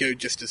it's going to go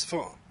just as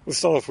far. We'll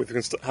start off with,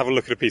 we can have a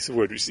look at a piece of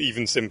wood, which is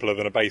even simpler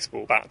than a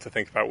baseball bat to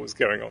think about what's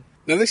going on.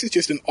 Now this is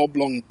just an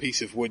oblong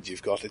piece of wood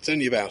you've got. It's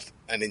only about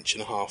 1.5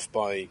 inches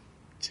by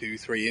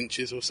 2-3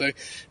 inches or so.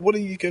 What are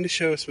you going to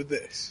show us with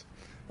this?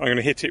 I'm going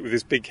to hit it with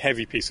this big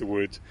heavy piece of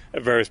wood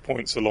at various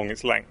points along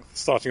its length,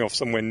 starting off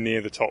somewhere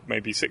near the top,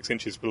 maybe 6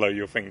 inches below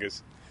your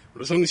fingers.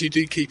 Well, as long as you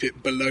do keep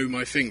it below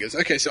my fingers.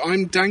 OK, so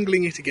I'm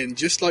dangling it again,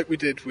 just like we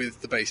did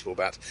with the baseball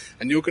bat,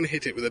 and you're going to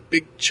hit it with a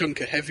big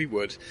chunk of heavy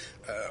wood.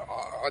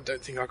 I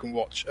don't think I can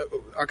watch.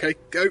 OK,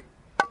 go.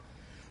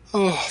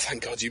 Oh,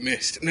 thank God you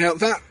missed. Now,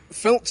 that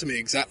felt to me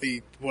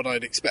exactly what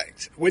I'd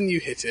expect. When you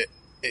hit it,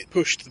 it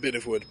pushed the bit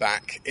of wood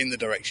back in the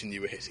direction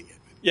you were hitting it.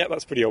 Yeah,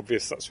 that's pretty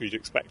obvious. That's what you'd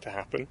expect to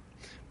happen.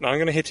 Now I'm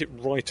going to hit it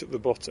right at the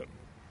bottom.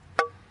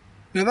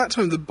 Now that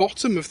time the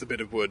bottom of the bit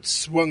of wood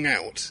swung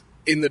out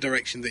in the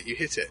direction that you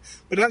hit it,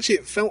 but actually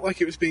it felt like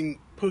it was being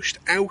pushed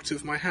out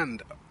of my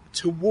hand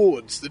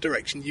towards the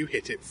direction you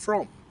hit it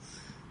from.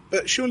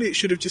 But surely it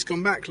should have just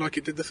gone back like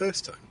it did the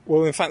first time.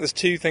 Well, in fact, there's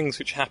 2 things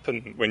which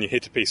happen when you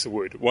hit a piece of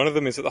wood. One of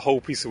them is that the whole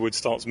piece of wood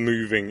starts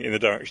moving in the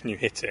direction you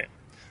hit it.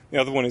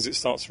 The other one is it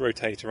starts to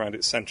rotate around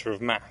its centre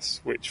of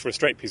mass, which for a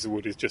straight piece of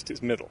wood is just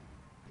its middle.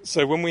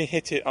 So when we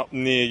hit it up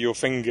near your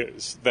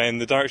fingers, then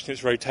the direction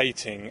it's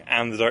rotating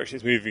and the direction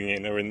it's moving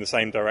in are in the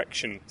same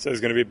direction. So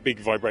there's going to be a big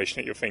vibration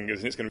at your fingers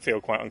and it's going to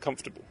feel quite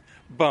uncomfortable.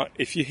 But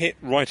if you hit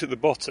right at the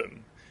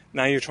bottom,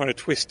 now you're trying to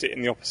twist it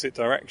in the opposite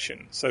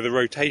direction. So the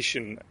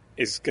rotation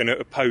is going to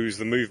oppose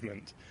the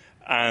movement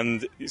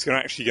and it's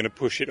actually going to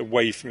push it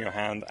away from your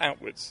hand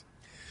outwards.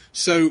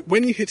 So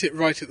when you hit it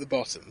right at the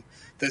bottom,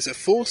 there's a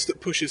force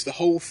that pushes the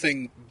whole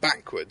thing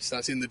backwards,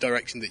 that's in the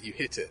direction that you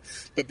hit it.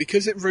 But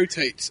because it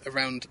rotates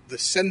around the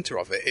centre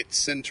of it, its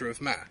centre of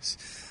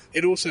mass,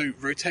 it also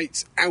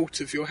rotates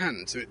out of your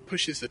hand, so it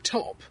pushes the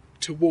top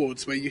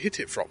towards where you hit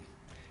it from.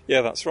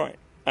 Yeah, that's right.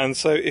 And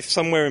so if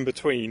somewhere in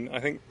between,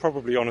 I think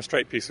probably on a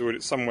straight piece of wood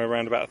it's somewhere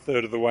around about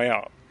 1/3 of the way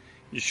up,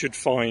 you should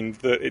find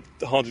that it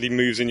hardly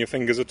moves in your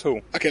fingers at all.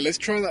 OK, let's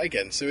try that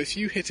again. So if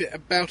you hit it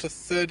about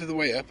 1/3 of the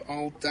way up,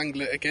 I'll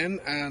dangle it again,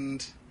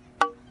 and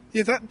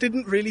yeah, that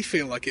didn't really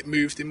feel like it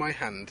moved in my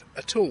hand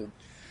at all.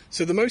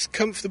 So the most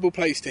comfortable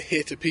place to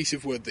hit a piece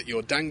of wood that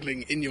you're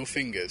dangling in your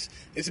fingers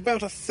is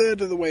about 1/3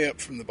 of the way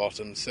up from the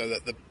bottom, so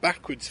that the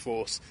backwards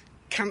force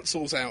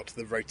cancels out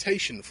the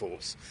rotation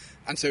force,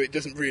 and so it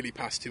doesn't really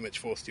pass too much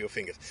force to your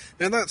fingers.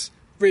 Now that's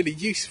really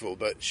useful,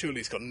 but surely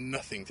it's got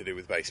nothing to do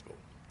with baseball.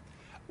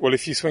 Well,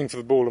 if you swing for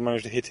the ball and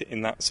manage to hit it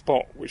in that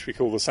spot, which we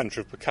call the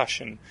centre of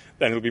percussion,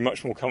 then it'll be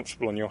much more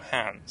comfortable on your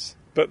hands.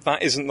 But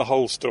that isn't the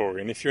whole story,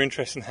 and if you're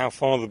interested in how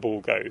far the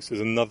ball goes, there's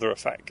another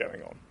effect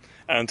going on.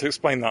 And to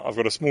explain that, I've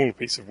got a smaller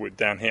piece of wood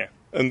down here.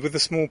 And with a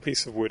small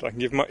piece of wood, I can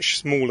give much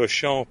smaller,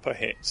 sharper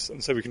hits,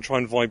 and so we can try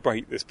and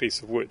vibrate this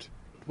piece of wood.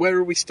 where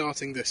are we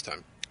starting this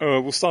time?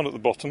 We'll start at the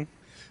bottom.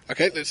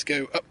 Okay, let's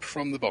go up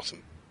from the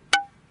bottom.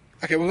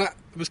 Okay, well that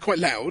was quite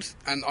loud,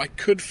 and I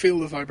could feel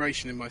the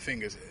vibration in my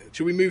fingers.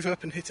 Shall we move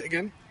up and hit it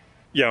again?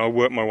 Yeah, I'll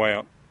work my way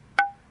up.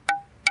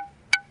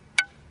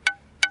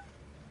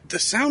 The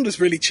sound has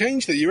really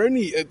changed there. You're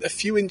only a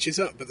few inches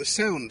up, but the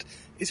sound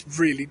is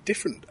really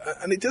different.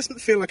 And it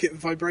doesn't feel like it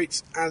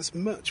vibrates as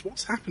much.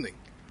 What's happening?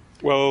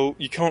 Well,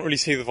 you can't really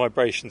see the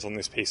vibrations on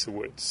this piece of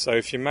wood. So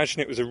if you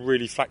imagine it was a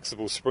really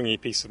flexible, springy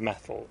piece of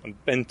metal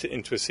and bent it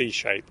into a C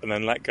shape and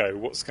then let go,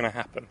 what's going to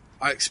happen?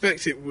 I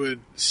expect it would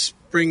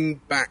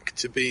spring back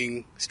to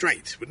being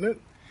straight, wouldn't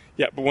it?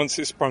 Yeah, but once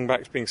it sprung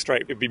back to being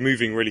straight, it would be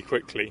moving really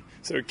quickly.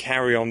 So it would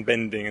carry on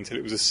bending until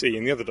it was a C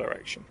in the other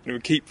direction. And it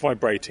would keep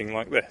vibrating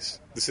like this.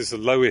 This is the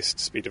lowest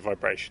speed of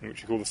vibration,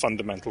 which we call the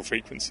fundamental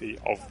frequency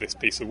of this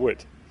piece of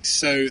wood.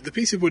 So the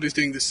piece of wood is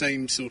doing the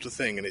same sort of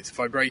thing, and it's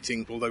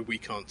vibrating, although we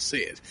can't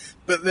see it.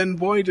 But then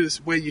why does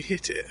where you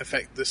hit it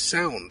affect the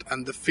sound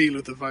and the feel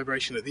of the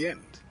vibration at the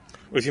end?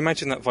 Well, if you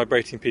imagine that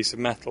vibrating piece of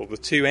metal, the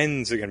two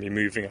ends are going to be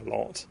moving a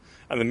lot,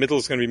 and the middle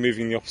is going to be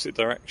moving in the opposite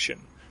direction.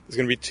 There's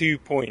going to be 2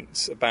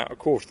 points about a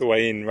quarter of the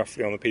way in,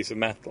 roughly, on the piece of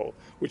metal,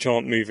 which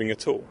aren't moving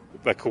at all.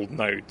 They're called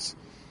nodes.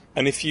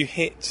 And if you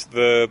hit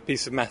the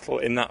piece of metal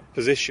in that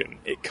position,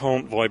 it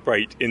can't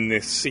vibrate in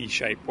this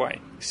C-shaped way.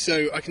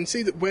 So I can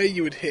see that where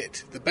you would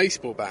hit the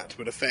baseball bat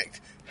would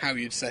affect how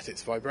you'd set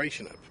its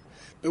vibration up.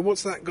 But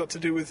what's that got to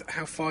do with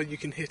how far you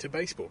can hit a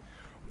baseball?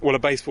 Well, a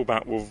baseball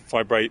bat will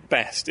vibrate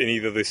best in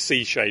either the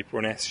C shape or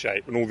an S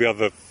shape, and all the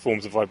other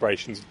forms of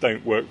vibrations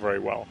don't work very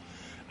well.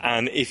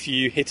 And if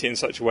you hit it in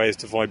such a way as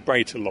to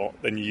vibrate a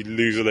lot, then you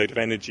lose a load of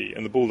energy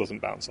and the ball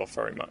doesn't bounce off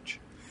very much.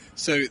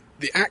 So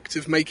the act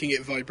of making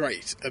it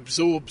vibrate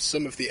absorbs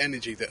some of the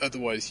energy that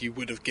otherwise you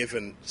would have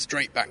given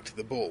straight back to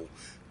the ball,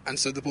 and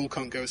so the ball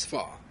can't go as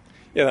far.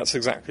 Yeah, that's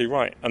exactly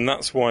right. And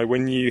that's why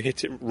when you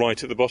hit it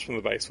right at the bottom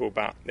of the baseball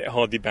bat, it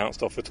hardly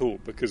bounced off at all,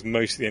 because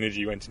most of the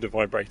energy went into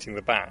vibrating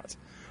the bat.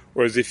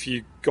 Whereas if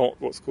you got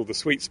what's called the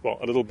sweet spot,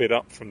 a little bit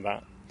up from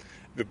that,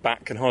 the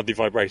bat can hardly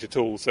vibrate at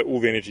all, so all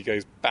the energy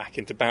goes back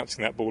into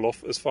bouncing that ball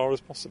off as far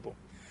as possible.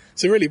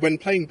 So really, when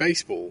playing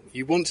baseball,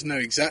 you want to know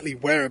exactly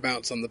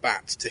whereabouts on the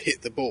bat to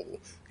hit the ball,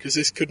 because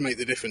this could make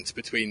the difference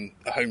between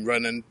a home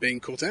run and being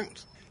caught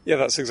out. Yeah,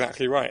 that's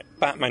exactly right.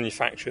 Bat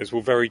manufacturers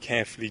will very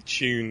carefully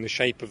tune the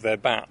shape of their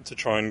bat to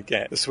try and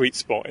get the sweet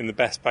spot in the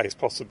best place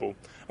possible,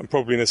 and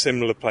probably in a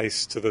similar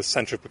place to the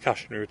centre of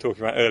percussion we were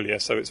talking about earlier,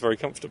 so it's very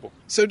comfortable.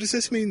 So does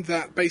this mean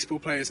that baseball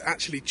players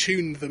actually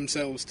tune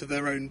themselves to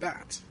their own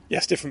bat?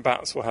 Yes, different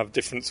bats will have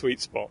different sweet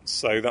spots,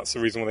 so that's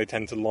the reason why they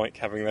tend to like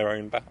having their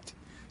own bat.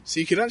 So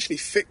you could actually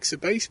fix a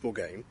baseball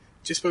game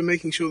just by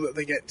making sure that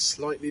they get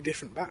slightly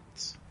different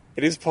bats?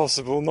 It is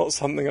possible, not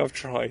something I've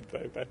tried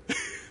though, Ben.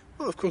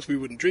 Well, of course we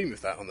wouldn't dream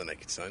of that on The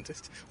Naked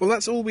Scientist. Well,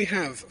 that's all we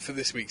have for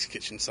this week's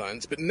Kitchen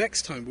Science, but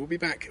next time we'll be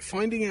back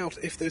finding out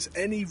if there's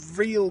any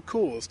real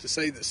cause to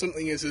say that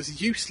something is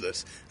as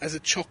useless as a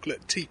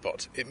chocolate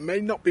teapot. It may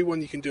not be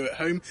one you can do at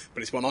home,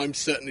 but it's one I'm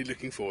certainly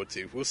looking forward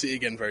to. We'll see you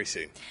again very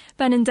soon.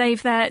 Ben and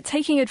Dave there,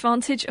 taking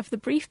advantage of the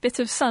brief bit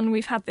of sun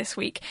we've had this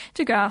week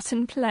to go out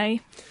and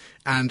play.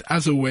 And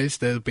as always,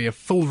 there'll be a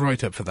full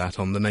write-up for that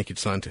on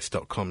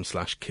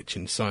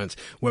thenakedscientist.com/kitchen science,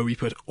 where we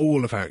put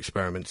all of our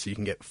experiments so you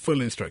can get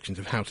full instructions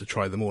of how to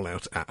try them all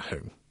out at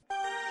home.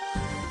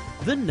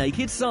 The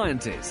Naked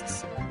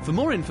Scientists. For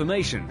more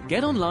information,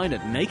 get online at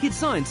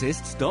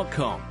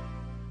nakedscientists.com.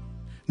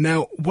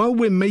 Now, while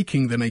we're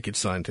making The Naked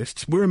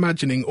Scientists, we're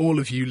imagining all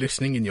of you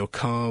listening in your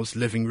cars,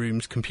 living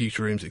rooms,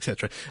 computer rooms,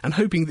 etc., and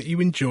hoping that you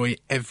enjoy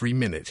every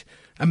minute.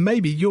 And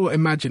maybe you're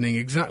imagining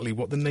exactly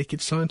what The Naked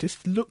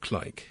Scientists look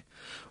like.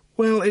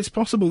 Well, it's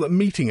possible that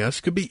meeting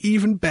us could be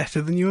even better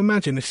than you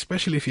imagine,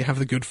 especially if you have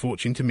the good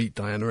fortune to meet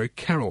Diana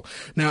O'Carroll.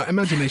 Now,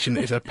 imagination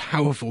is a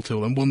powerful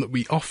tool and one that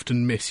we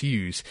often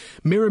misuse.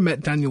 Mira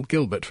met Daniel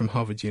Gilbert from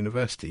Harvard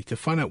University to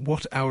find out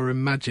what our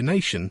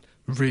imagination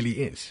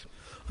really is.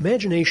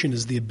 Imagination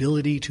is the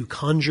ability to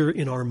conjure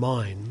in our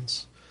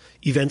minds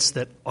events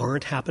that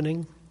aren't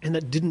happening and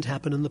that didn't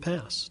happen in the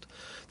past.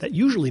 That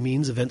usually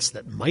means events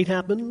that might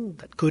happen,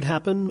 that could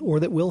happen, or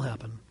that will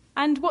happen.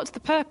 And what's the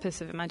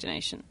purpose of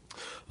imagination?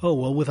 Oh,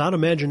 well, without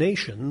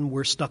imagination,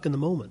 we're stuck in the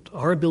moment.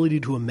 Our ability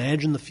to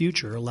imagine the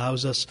future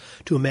allows us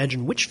to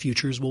imagine which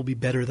futures will be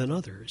better than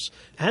others.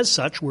 As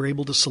such, we're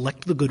able to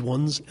select the good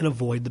ones and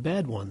avoid the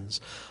bad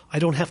ones. I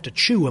don't have to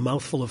chew a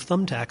mouthful of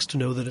thumbtacks to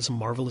know that it's a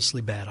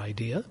marvelously bad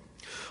idea.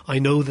 I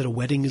know that a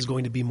wedding is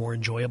going to be more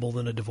enjoyable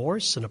than a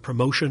divorce, and a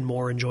promotion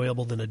more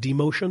enjoyable than a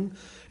demotion.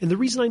 And the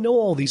reason I know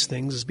all these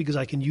things is because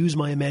I can use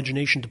my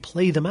imagination to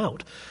play them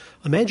out.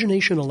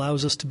 Imagination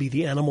allows us to be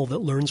the animal that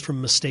learns from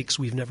mistakes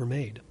we've never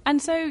made.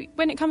 And so,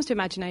 when it comes to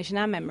imagination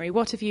and memory,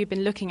 what have you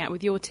been looking at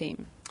with your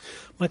team?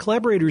 My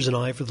collaborators and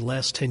I, for the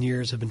last 10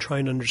 years, have been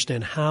trying to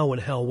understand how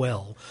and how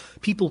well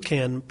people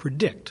can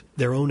predict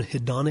their own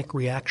hedonic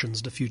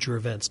reactions to future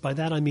events. By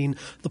that I mean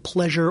the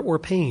pleasure or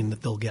pain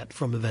that they'll get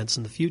from events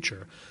in the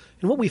future.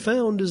 And what we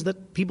found is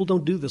that people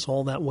don't do this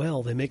all that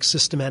well. They make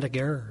systematic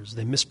errors.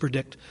 They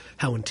mispredict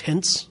how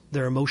intense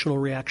their emotional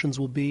reactions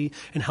will be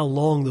and how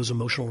long those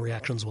emotional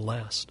reactions will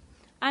last.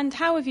 And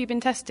how have you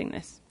been testing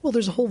this? Well,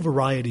 there's a whole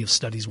variety of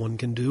studies one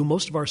can do.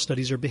 Most of our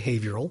studies are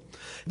behavioral.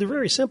 They're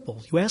very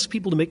simple. You ask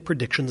people to make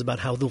predictions about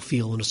how they'll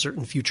feel in a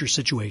certain future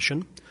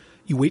situation.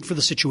 You wait for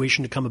the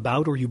situation to come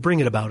about, or you bring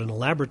it about in a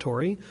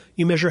laboratory.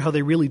 You measure how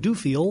they really do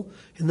feel,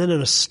 and then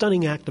in a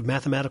stunning act of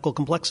mathematical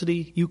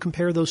complexity, you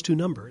compare those two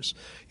numbers.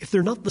 If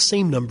they're not the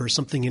same number,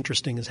 something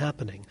interesting is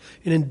happening.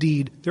 And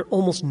indeed, they're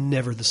almost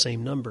never the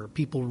same number.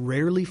 People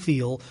rarely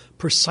feel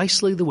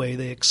precisely the way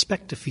they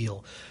expect to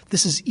feel.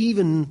 This is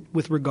even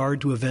with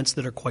regard to events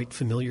that are quite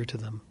familiar to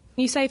them.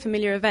 You say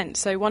familiar events,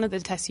 so one of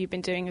the tests you've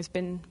been doing has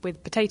been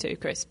with potato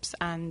crisps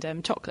and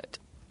chocolate.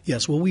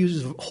 Yes, well, we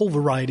use a whole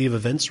variety of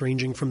events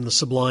ranging from the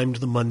sublime to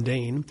the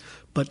mundane.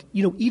 But,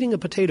 eating a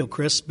potato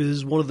crisp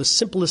is one of the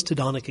simplest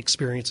hedonic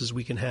experiences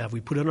we can have.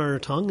 We put it on our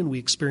tongue and we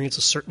experience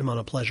a certain amount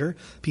of pleasure.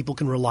 People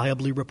can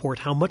reliably report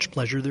how much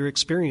pleasure they're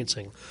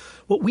experiencing.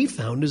 What we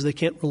found is they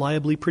can't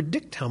reliably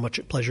predict how much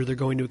pleasure they're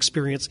going to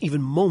experience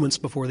even moments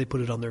before they put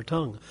it on their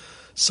tongue.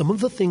 Some of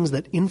the things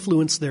that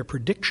influence their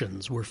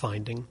predictions, we're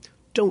finding,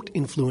 don't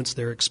influence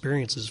their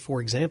experiences.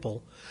 For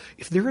example,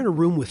 if they're in a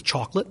room with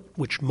chocolate,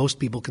 which most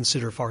people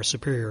consider far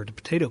superior to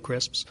potato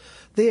crisps,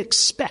 they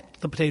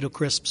expect the potato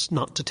crisps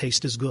not to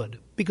taste as good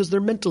because they're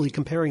mentally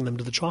comparing them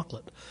to the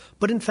chocolate.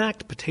 But in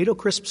fact, potato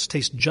crisps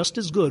taste just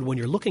as good when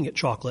you're looking at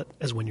chocolate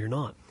as when you're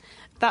not.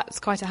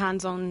 That's quite a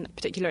hands-on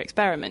particular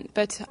experiment.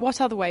 But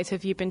what other ways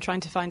have you been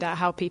trying to find out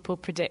how people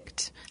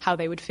predict how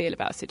they would feel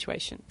about a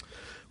situation?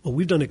 Well,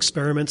 we've done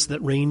experiments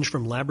that range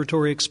from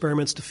laboratory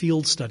experiments to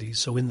field studies.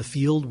 So in the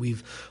field,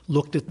 we've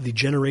looked at the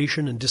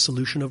generation and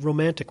dissolution of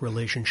romantic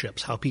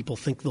relationships, how people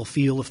think they'll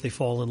feel if they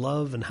fall in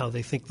love and how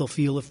they think they'll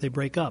feel if they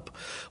break up.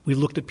 We've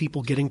looked at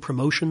people getting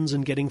promotions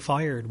and getting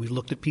fired. We've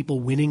looked at people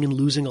winning and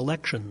losing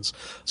elections.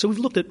 So we've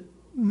looked at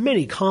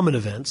many common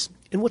events.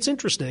 And what's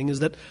interesting is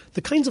that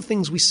the kinds of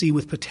things we see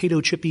with potato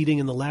chip eating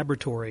in the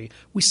laboratory,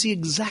 we see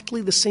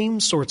exactly the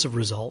same sorts of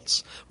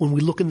results when we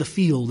look in the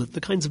field at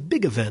the kinds of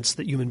big events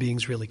that human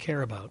beings really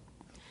care about.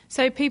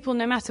 So people,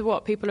 no matter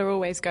what, people are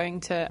always going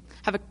to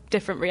have a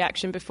different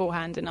reaction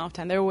beforehand and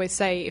afterhand. They always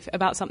say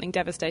about something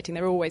devastating,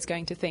 they're always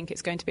going to think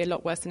it's going to be a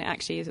lot worse than it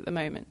actually is at the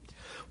moment.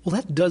 Well,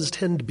 that does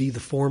tend to be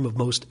the form of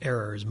most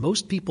errors.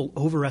 Most people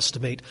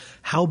overestimate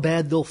how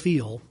bad they'll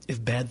feel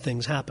if bad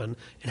things happen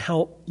and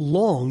how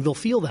long they'll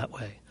feel that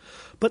way.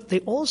 But they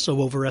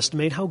also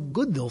overestimate how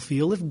good they'll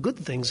feel if good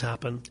things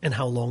happen and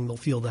how long they'll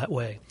feel that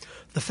way.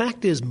 The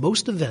fact is,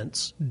 most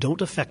events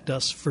don't affect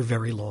us for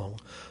very long.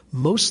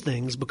 Most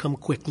things become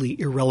quickly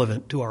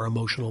irrelevant to our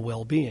emotional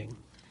well-being.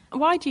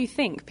 Why do you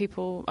think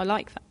people are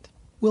like that?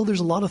 Well, there's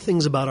a lot of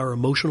things about our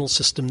emotional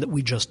system that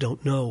we just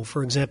don't know.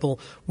 For example,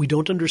 we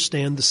don't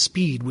understand the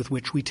speed with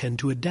which we tend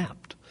to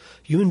adapt.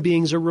 Human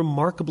beings are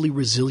remarkably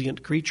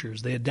resilient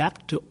creatures. They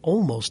adapt to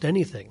almost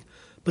anything.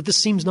 But this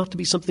seems not to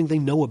be something they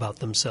know about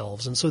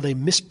themselves, and so they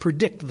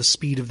mispredict the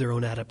speed of their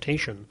own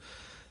adaptation.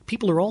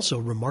 People are also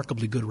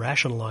remarkably good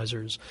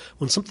rationalizers.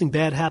 When something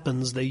bad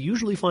happens, they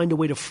usually find a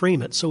way to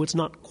frame it so it's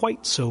not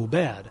quite so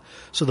bad.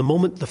 So the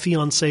moment the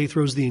fiancé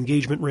throws the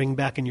engagement ring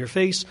back in your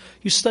face,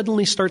 you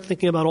suddenly start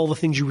thinking about all the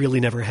things you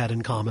really never had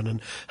in common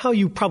and how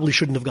you probably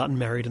shouldn't have gotten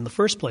married in the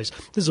first place.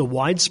 This is a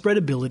widespread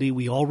ability.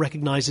 We all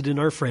recognize it in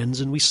our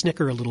friends, and we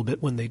snicker a little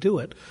bit when they do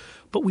it.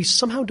 But we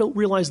somehow don't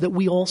realize that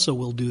we also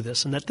will do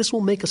this and that this will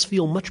make us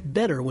feel much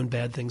better when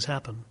bad things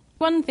happen.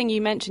 One thing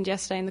you mentioned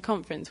yesterday in the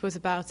conference was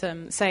about,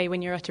 say,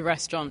 when you're at a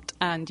restaurant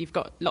and you've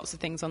got lots of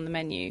things on the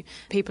menu,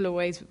 people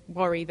always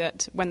worry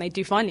that when they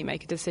do finally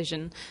make a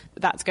decision,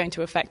 that's going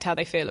to affect how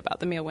they feel about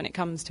the meal when it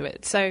comes to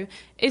it. So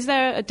is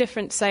there a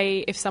difference,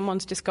 say, if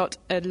someone's just got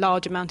a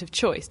large amount of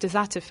choice, does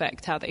that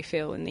affect how they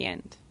feel in the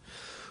end?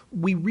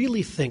 We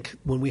really think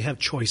when we have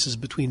choices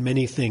between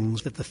many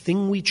things that the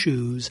thing we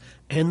choose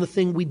and the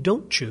thing we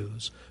don't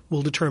choose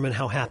will determine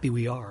how happy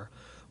we are.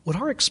 What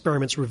our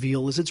experiments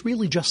reveal is it's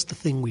really just the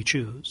thing we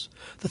choose.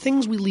 The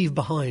things we leave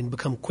behind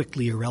become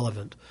quickly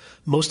irrelevant.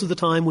 Most of the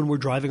time when we're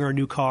driving our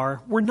new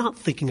car, we're not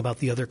thinking about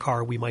the other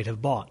car we might have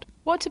bought.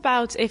 What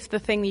about if the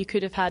thing you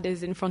could have had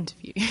is in front of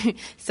you?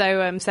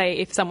 So, say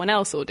if someone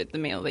else ordered the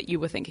meal that you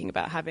were thinking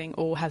about having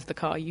or has the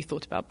car you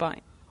thought about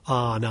buying?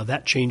 Now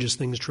that changes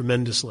things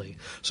tremendously.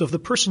 So if the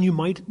person you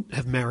might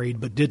have married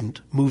but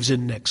didn't moves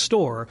in next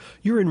door,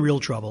 you're in real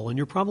trouble, and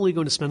you're probably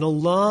going to spend a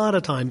lot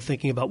of time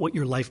thinking about what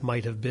your life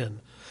might have been.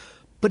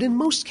 But in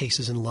most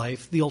cases in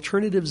life, the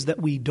alternatives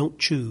that we don't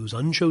choose,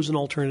 unchosen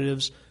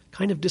alternatives,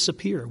 kind of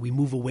disappear. We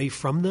move away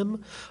from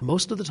them.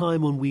 Most of the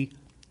time when we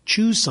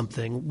choose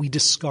something, we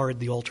discard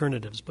the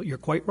alternatives. But you're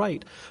quite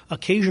right.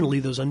 Occasionally,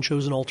 those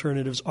unchosen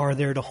alternatives are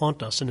there to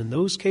haunt us, and in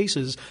those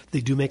cases,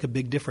 they do make a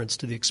big difference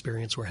to the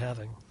experience we're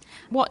having.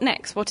 What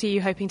next? What are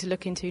you hoping to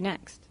look into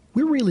next?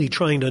 We're really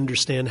trying to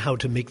understand how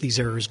to make these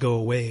errors go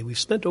away. We've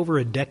spent over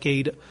a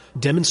decade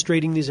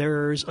demonstrating these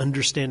errors,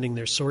 understanding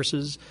their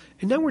sources,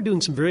 and now we're doing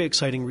some very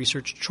exciting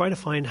research to try to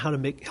find how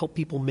to help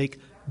people make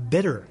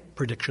better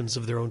predictions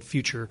of their own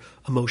future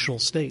emotional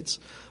states.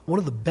 One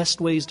of the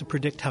best ways to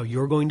predict how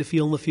you're going to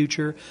feel in the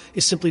future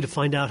is simply to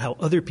find out how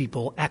other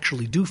people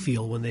actually do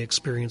feel when they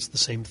experience the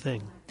same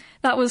thing.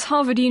 That was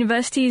Harvard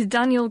University's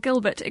Daniel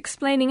Gilbert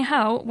explaining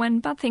how, when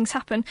bad things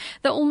happen,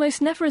 they're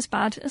almost never as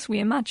bad as we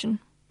imagine.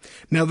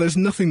 Now, there's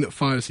nothing that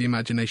fires the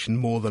imagination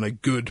more than a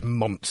good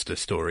monster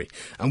story,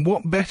 and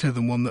what better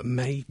than one that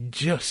may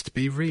just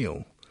be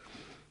real?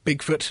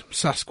 Bigfoot,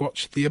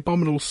 Sasquatch, the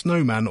abominable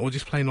snowman, or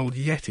just plain old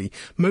Yeti,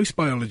 most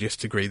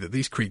biologists agree that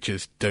these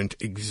creatures don't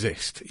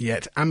exist,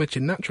 yet amateur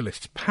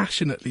naturalists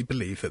passionately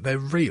believe that they're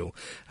real,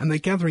 and they're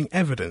gathering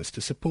evidence to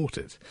support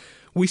it.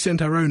 We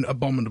sent our own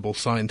abominable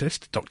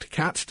scientist, Dr.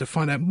 Cat, to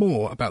find out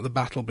more about the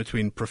battle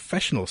between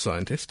professional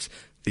scientists,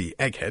 the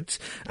eggheads,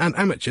 and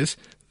amateurs,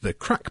 the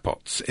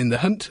crackpots, in the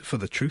hunt for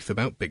the truth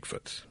about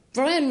Bigfoot.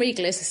 Brian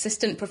Riegel is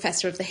Assistant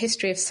Professor of the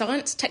History of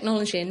Science,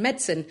 Technology and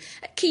Medicine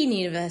at Keene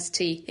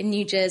University in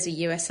New Jersey,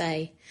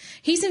 USA.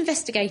 He's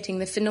investigating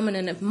the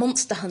phenomenon of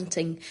monster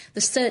hunting, the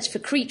search for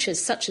creatures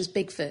such as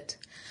Bigfoot.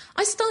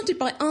 I started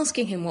by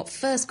asking him what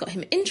first got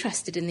him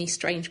interested in these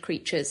strange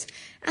creatures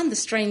and the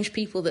strange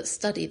people that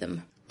study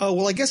them. Oh,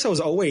 well, I guess I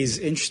was always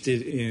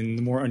interested in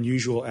the more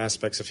unusual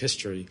aspects of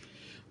history.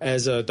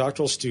 As a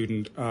doctoral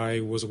student,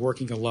 I was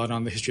working a lot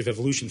on the history of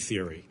evolution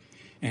theory,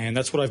 and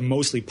that's what I've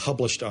mostly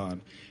published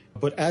on.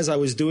 But as I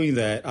was doing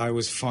that, I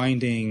was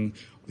finding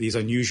these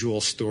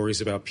unusual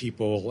stories about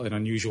people and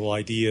unusual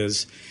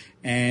ideas,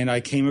 and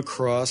I came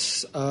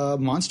across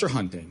monster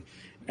hunting.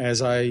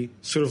 As I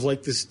sort of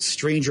like this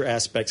stranger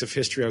aspects of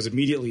history, I was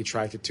immediately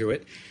attracted to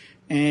it.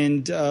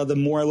 And the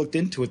more I looked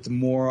into it, the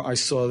more I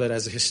saw that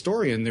as a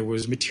historian, there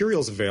was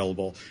materials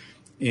available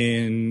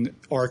in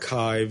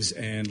archives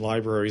and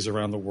libraries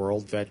around the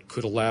world that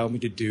could allow me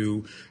to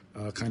do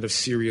kind of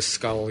serious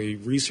scholarly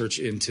research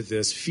into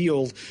this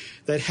field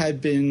that had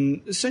been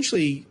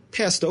essentially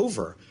passed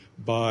over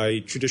by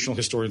traditional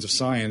historians of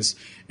science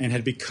and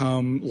had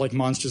become, like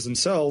monsters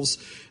themselves,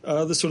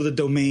 the sort of the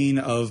domain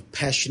of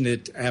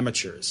passionate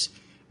amateurs.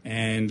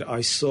 And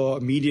I saw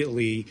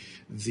immediately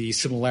the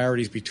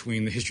similarities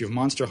between the history of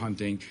monster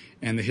hunting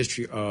and the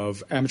history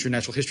of amateur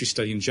natural history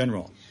study in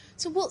general.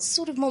 So what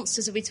sort of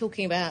monsters are we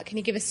talking about? Can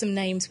you give us some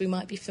names we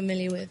might be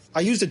familiar with? I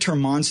use the term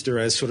monster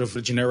as sort of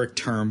a generic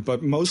term,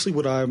 but mostly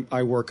what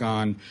I work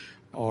on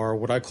are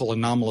what I call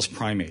anomalous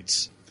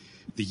primates.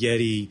 The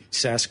Yeti,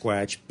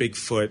 Sasquatch,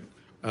 Bigfoot.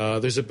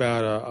 There's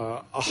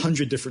about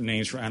 100 different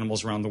names for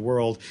animals around the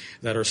world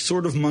that are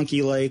sort of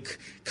monkey-like,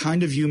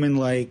 kind of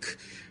human-like,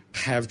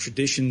 have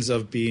traditions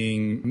of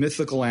being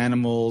mythical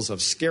animals,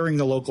 of scaring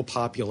the local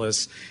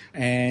populace,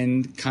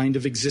 and kind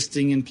of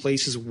existing in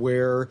places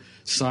where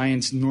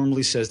science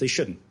normally says they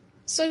shouldn't.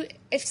 So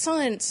if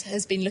science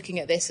has been looking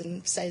at this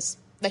and says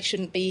they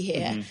shouldn't be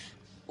here,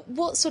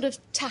 what sort of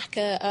tack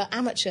are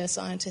amateur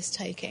scientists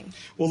taking?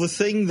 Well, the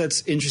thing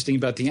that's interesting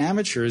about the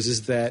amateurs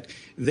is that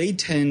they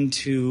tend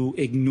to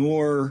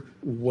ignore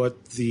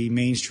what the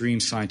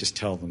mainstream scientists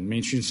tell them.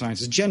 Mainstream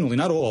scientists generally,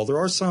 not all. There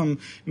are some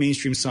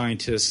mainstream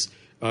scientists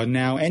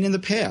now and in the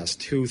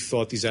past who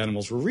thought these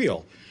animals were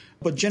real.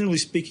 But generally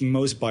speaking,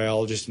 most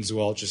biologists and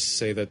zoologists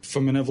say that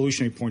from an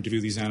evolutionary point of view,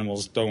 these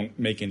animals don't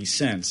make any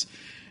sense.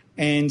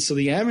 And so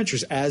the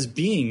amateurs, as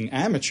being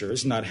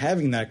amateurs, not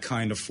having that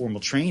kind of formal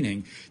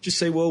training, just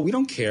say, well, we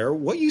don't care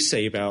what you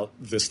say about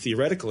this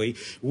theoretically.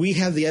 We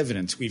have the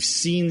evidence. We've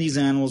seen these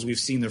animals. We've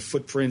seen their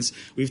footprints.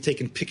 We've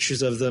taken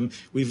pictures of them.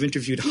 We've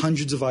interviewed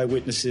hundreds of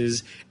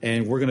eyewitnesses,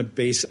 and we're going to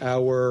base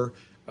our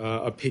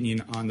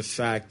opinion on the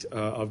fact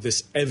of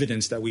this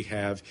evidence that we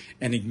have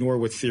and ignore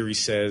what theory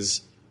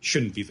says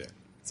shouldn't be there.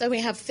 So we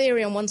have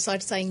theory on one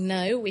side saying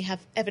no, we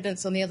have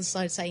evidence on the other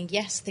side saying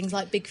yes, things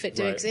like Bigfoot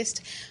do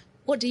exist.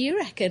 What do you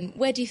reckon?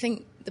 Where do you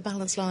think the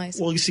balance lies?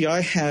 Well, you see,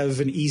 I have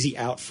an easy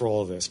out for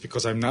all of this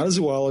because I'm not a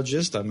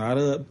zoologist, I'm not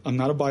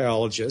a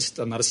biologist,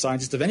 I'm not a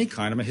scientist of any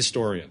kind, I'm a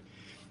historian.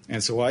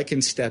 And so I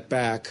can step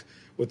back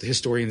with the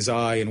historian's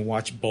eye and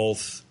watch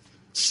both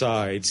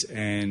sides,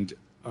 and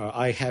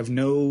I have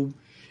no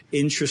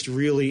interest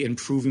really in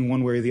proving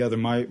one way or the other.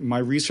 My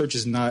research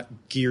is not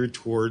geared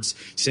towards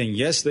saying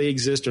yes, they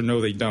exist or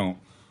no, they don't.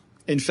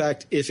 In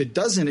fact, if it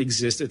doesn't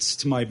exist, it's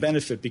to my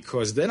benefit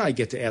because then I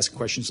get to ask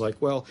questions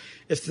like, well,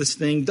 if this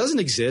thing doesn't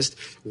exist,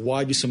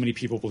 why do so many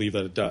people believe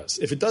that it does?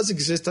 If it does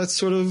exist, that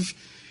sort of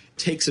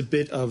takes a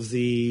bit of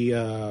the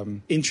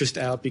interest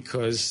out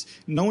because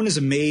no one is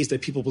amazed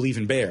that people believe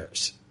in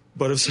bears.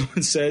 But if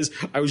someone says,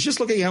 I was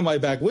just looking out my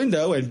back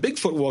window and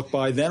Bigfoot walked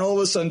by, then all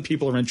of a sudden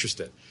people are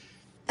interested.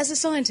 As a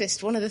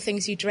scientist, one of the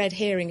things you dread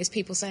hearing is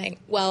people saying,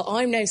 well,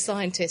 I'm no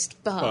scientist,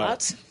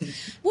 but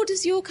what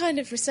does your kind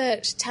of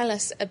research tell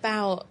us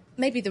about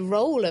maybe the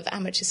role of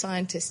amateur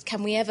scientists?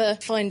 Can we ever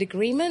find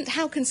agreement?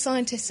 How can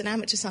scientists and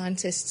amateur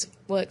scientists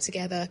work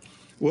together?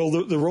 Well,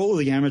 the role of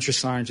the amateur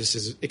scientist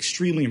is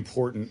extremely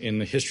important in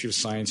the history of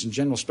science in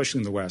general, especially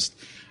in the West.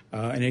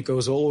 And it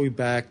goes all the way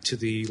back to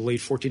the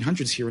late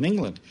 1400s here in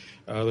England.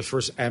 The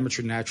first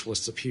amateur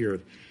naturalists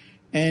appeared.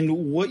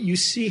 And what you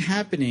see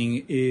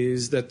happening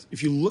is that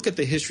if you look at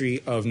the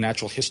history of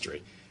natural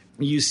history,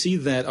 you see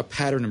that a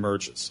pattern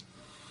emerges.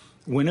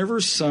 Whenever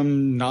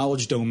some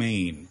knowledge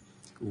domain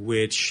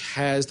which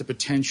has the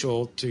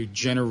potential to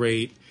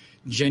generate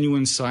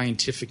genuine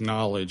scientific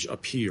knowledge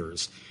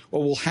appears,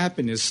 what will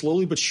happen is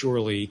slowly but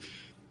surely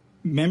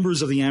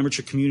members of the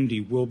amateur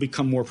community will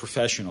become more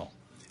professional,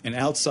 and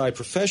outside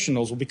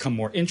professionals will become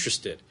more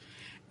interested.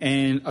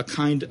 And a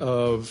kind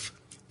of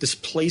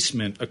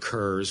displacement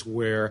occurs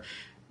where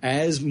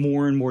as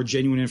more and more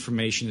genuine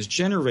information is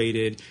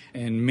generated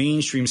and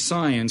mainstream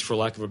science, for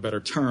lack of a better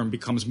term,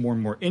 becomes more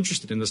and more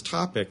interested in this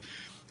topic,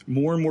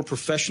 more and more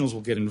professionals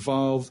will get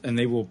involved and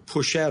they will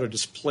push out or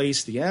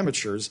displace the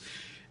amateurs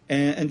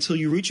until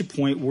you reach a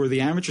point where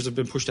the amateurs have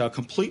been pushed out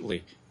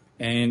completely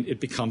and it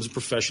becomes a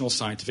professional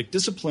scientific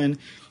discipline.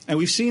 And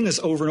we've seen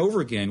this over and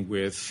over again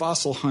with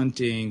fossil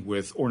hunting,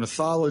 with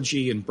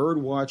ornithology and bird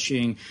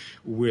watching,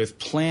 with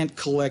plant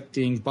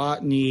collecting,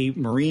 botany,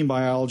 marine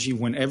biology.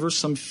 Whenever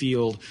some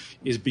field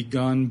is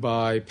begun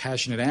by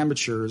passionate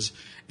amateurs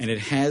and it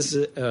has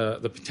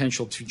the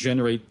potential to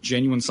generate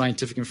genuine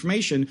scientific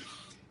information,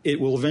 it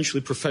will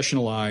eventually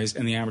professionalize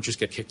and the amateurs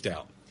get kicked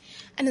out.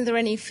 And are there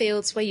any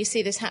fields where you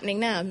see this happening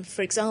now?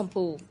 For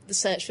example, the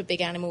search for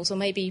big animals or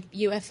maybe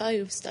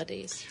UFO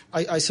studies?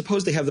 I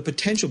suppose they have the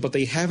potential, but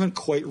they haven't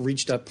quite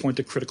reached that point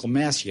of critical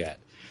mass yet.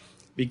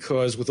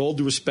 Because with all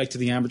due respect to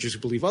the amateurs who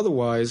believe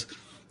otherwise,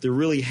 there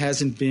really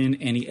hasn't been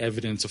any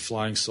evidence of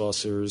flying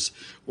saucers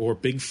or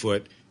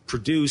Bigfoot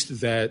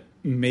produced that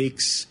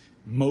makes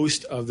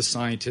most of the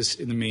scientists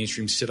in the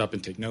mainstream sit up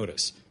and take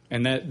notice.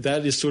 And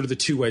that is sort of the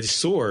two-edged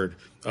sword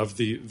of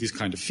these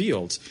kind of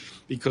fields,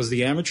 because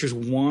the amateurs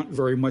want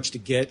very much to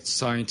get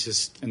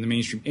scientists and the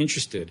mainstream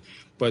interested,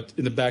 but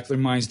in the back of their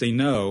minds they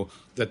know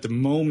that the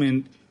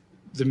moment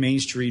the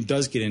mainstream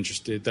does get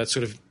interested, that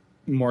sort of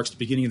marks the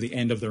beginning of the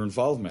end of their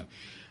involvement.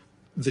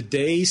 The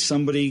day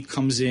somebody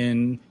comes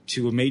in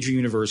to a major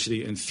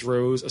university and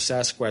throws a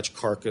Sasquatch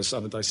carcass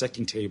on the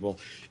dissecting table,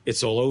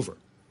 it's all over.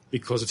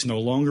 Because it's no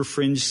longer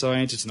fringe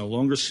science, it's no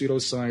longer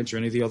pseudoscience or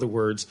any of the other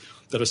words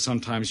that are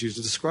sometimes used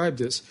to describe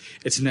this.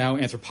 It's now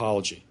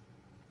anthropology.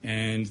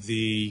 And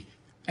the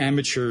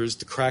amateurs,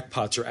 the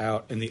crackpots are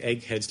out, and the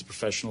eggheads, the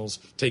professionals,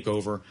 take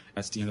over.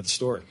 That's the end of the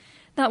story.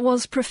 That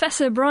was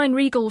Professor Brian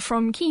Regal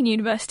from Keene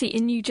University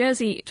in New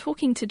Jersey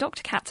talking to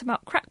Dr. Katz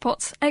about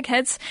crackpots,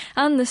 eggheads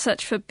and the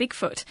search for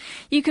Bigfoot.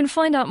 You can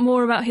find out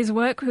more about his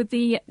work with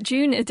the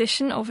June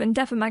edition of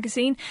Endeavour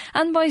magazine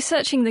and by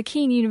searching the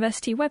Keene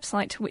University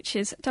website, which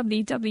is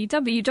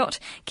www.keene.edu.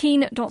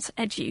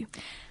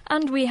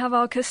 And we have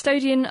our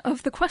custodian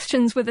of the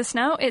questions with us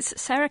now. It's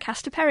Sarah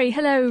Castor-Perry.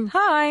 Hello.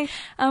 Hi.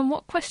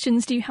 What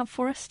questions do you have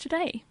for us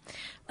today?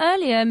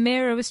 Earlier,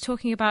 Mira was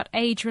talking about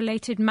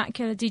age-related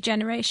macular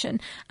degeneration,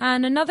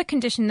 and another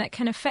condition that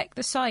can affect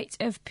the sight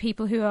of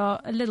people who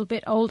are a little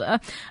bit older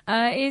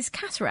is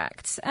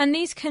cataracts, and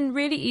these can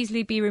really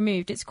easily be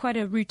removed. It's quite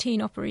a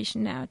routine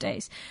operation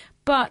nowadays.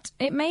 But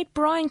it made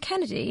Brian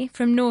Kennedy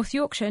from North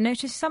Yorkshire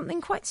notice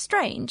something quite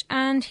strange,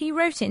 and he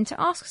wrote in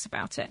to ask us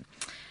about it.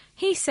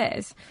 He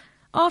says,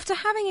 after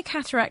having a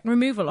cataract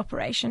removal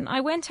operation,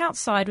 I went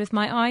outside with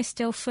my eye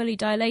still fully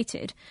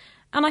dilated,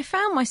 and I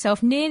found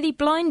myself nearly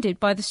blinded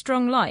by the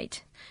strong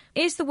light.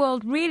 Is the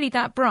world really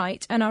that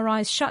bright and our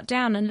eyes shut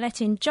down and let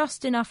in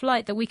just enough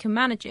light that we can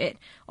manage it,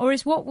 or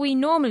is what we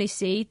normally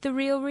see the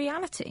real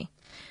reality?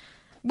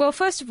 Well,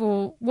 first of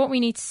all, what we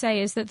need to say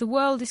is that the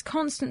world is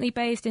constantly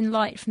bathed in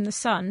light from the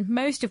sun,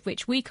 most of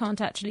which we can't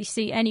actually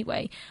see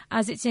anyway,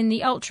 as it's in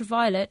the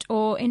ultraviolet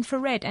or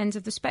infrared ends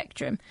of the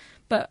spectrum.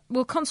 But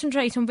we'll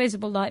concentrate on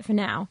visible light for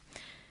now.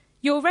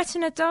 Your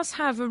retina does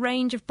have a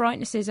range of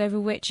brightnesses over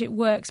which it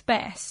works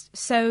best,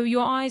 so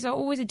your eyes are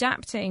always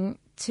adapting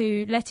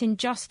to let in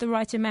just the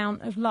right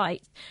amount of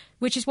light,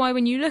 which is why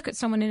when you look at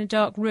someone in a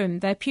dark room,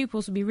 their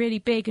pupils will be really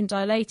big and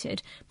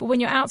dilated, but when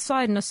you're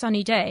outside on a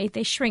sunny day,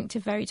 they shrink to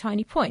very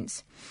tiny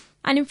points.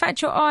 And in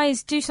fact, your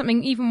eyes do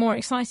something even more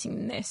exciting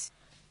than this.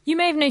 You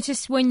may have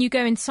noticed when you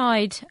go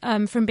inside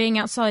from being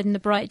outside in the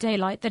bright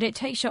daylight that it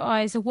takes your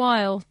eyes a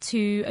while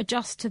to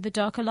adjust to the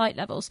darker light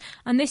levels.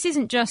 And this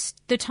isn't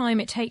just the time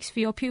it takes for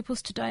your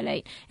pupils to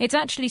dilate. It's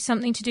actually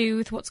something to do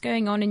with what's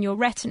going on in your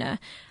retina.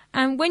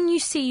 And when you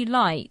see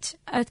light,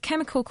 a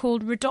chemical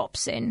called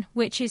rhodopsin,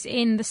 which is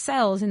in the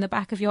cells in the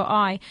back of your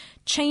eye,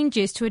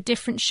 changes to a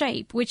different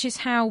shape, which is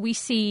how we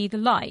see the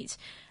light.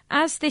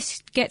 As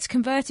this gets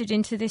converted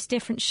into this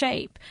different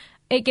shape,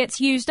 it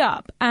gets used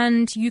up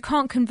and you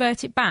can't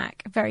convert it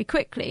back very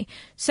quickly.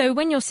 So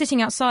when you're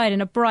sitting outside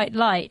in a bright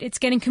light, it's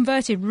getting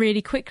converted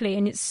really quickly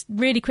and it's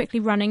really quickly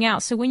running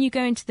out. So when you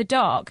go into the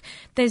dark,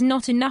 there's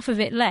not enough of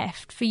it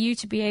left for you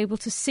to be able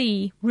to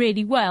see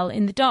really well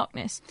in the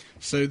darkness.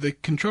 So the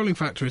controlling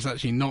factor is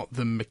actually not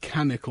the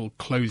mechanical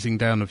closing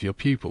down of your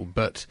pupil,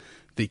 but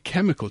the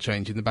chemical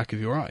change in the back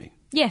of your eye.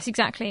 Yes,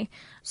 exactly.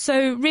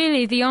 So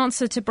really the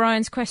answer to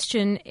Brian's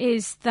question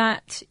is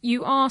that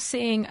you are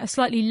seeing a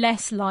slightly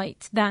less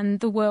light than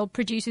the world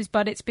produces,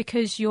 but it's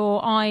because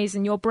your eyes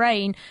and your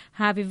brain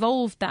have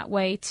evolved that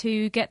way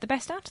to get the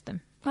best out of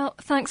them. Well,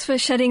 thanks for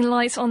shedding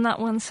light on that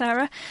one,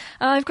 Sarah.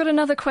 I've got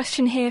another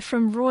question here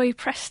from Roy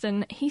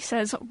Preston. He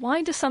says,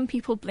 why do some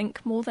people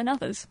blink more than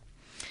others?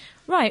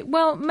 Right,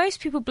 well, most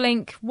people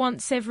blink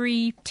once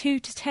every 2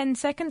 to 10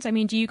 seconds. I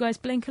mean, do you guys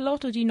blink a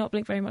lot or do you not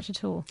blink very much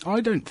at all? I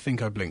don't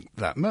think I blink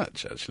that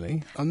much,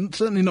 actually. I'm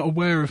certainly not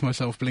aware of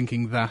myself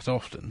blinking that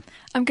often.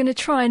 I'm going to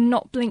try and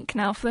not blink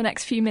now for the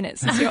next few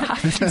minutes and see what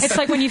happens. It's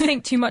like when you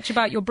think too much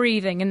about your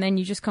breathing and then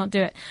you just can't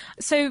do it.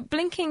 So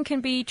blinking can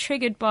be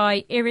triggered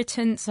by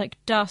irritants like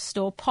dust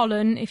or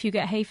pollen if you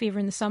get hay fever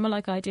in the summer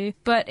like I do,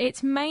 but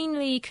it's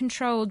mainly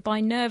controlled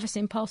by nervous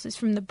impulses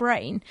from the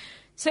brain.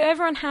 So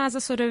everyone has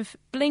a sort of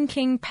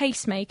blinking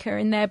pacemaker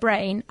in their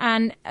brain,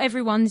 and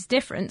everyone's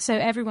different, so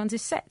everyone's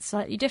is set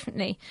slightly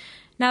differently.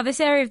 Now, this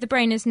area of the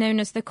brain is known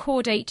as the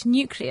caudate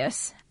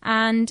nucleus,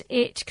 and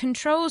it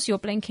controls your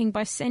blinking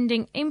by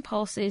sending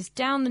impulses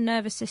down the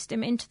nervous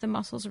system into the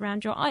muscles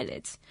around your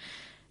eyelids.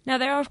 Now,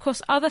 there are, of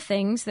course, other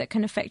things that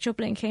can affect your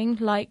blinking,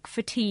 like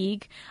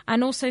fatigue,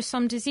 and also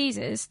some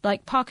diseases,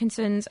 like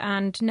Parkinson's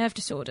and nerve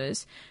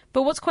disorders.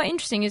 But what's quite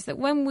interesting is that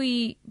when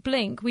we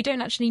blink, we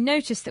don't actually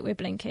notice that we're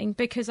blinking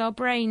because our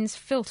brains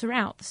filter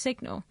out the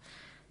signal.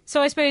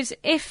 So I suppose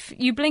if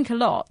you blink a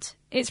lot,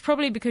 it's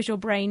probably because your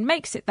brain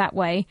makes it that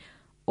way,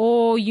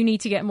 or you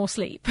need to get more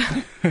sleep.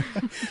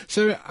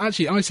 So,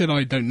 actually, I said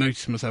I don't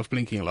notice myself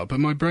blinking a lot, but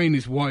my brain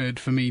is wired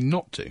for me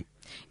not to.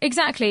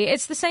 Exactly.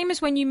 It's the same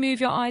as when you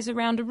move your eyes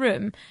around a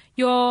room.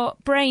 Your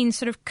brain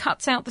sort of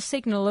cuts out the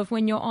signal of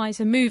when your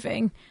eyes are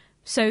moving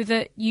so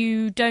that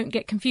you don't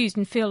get confused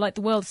and feel like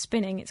the world is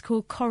spinning. It's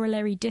called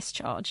corollary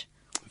discharge.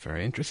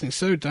 Very interesting.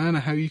 So,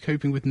 Diana, how are you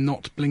coping with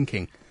not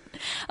blinking?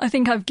 I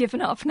think I've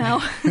given up now.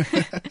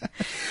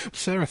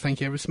 Sarah,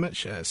 thank you ever so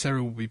much.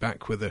 Sarah will be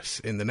back with us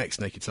in the next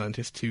Naked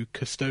Scientist to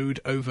custode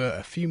over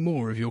a few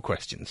more of your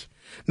questions.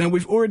 Now,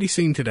 we've already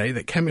seen today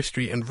that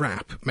chemistry and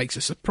rap makes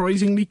a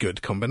surprisingly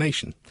good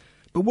combination.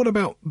 But what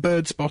about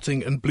bird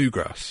spotting and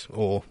bluegrass,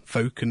 or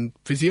folk and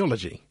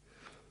physiology?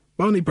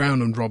 Barney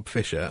Brown and Rob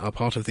Fisher are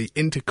part of the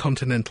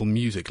Intercontinental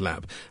Music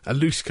Lab, a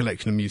loose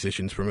collection of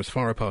musicians from as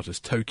far apart as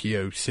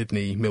Tokyo,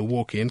 Sydney,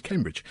 Milwaukee and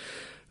Cambridge.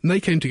 And they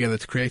came together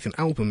to create an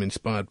album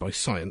inspired by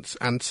science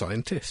and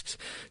scientists.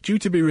 Due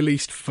to be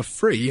released for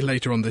free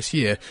later on this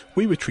year,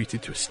 we were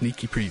treated to a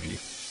sneaky preview.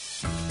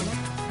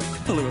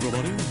 Hello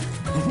everybody,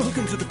 and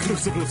welcome to the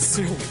Crucible of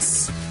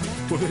Science,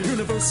 where the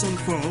universe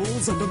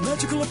unfolds under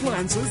magical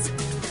appliances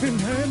in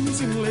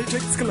hands in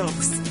latex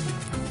gloves.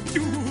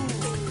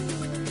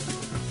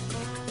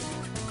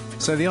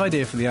 So the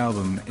idea for the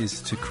album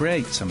is to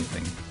create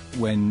something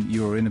when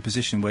you're in a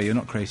position where you're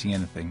not creating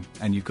anything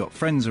and you've got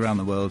friends around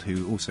the world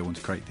who also want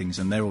to create things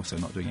and they're also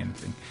not doing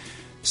anything.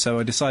 So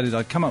I decided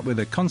I'd come up with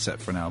a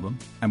concept for an album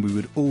and we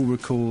would all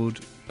record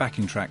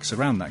backing tracks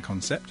around that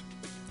concept,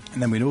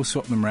 and then we'd all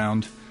swap them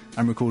around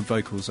and record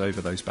vocals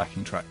over those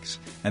backing tracks,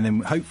 and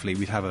then hopefully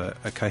we'd have a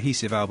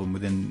cohesive album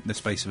within the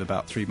space of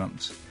about 3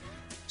 months.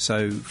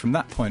 So from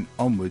that point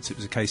onwards it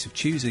was a case of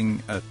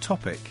choosing a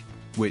topic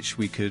which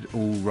we could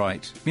all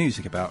write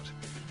music about.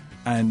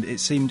 And it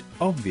seemed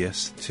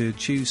obvious to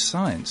choose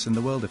science and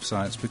the world of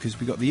science because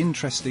we got the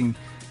interesting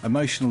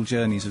emotional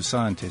journeys of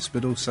scientists,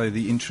 but also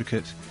the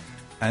intricate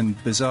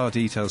and bizarre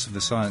details of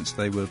the science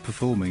they were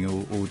performing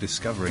or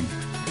discovering.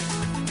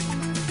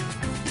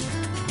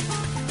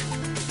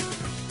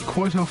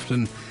 Quite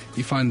often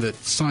you find that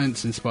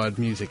science-inspired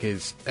music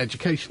is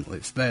educational.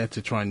 It's there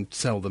to try and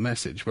sell the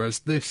message, whereas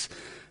this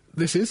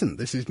isn't.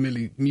 This is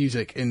merely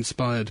music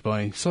inspired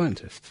by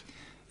scientists.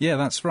 Yeah,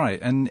 that's right.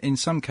 And in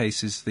some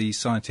cases, the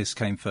scientists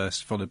came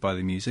first, followed by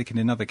the music. And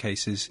in other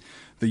cases,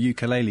 the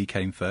ukulele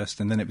came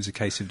first. And then it was a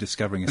case of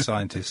discovering a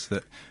scientist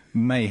that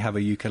may have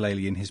a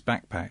ukulele in his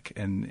backpack.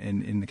 And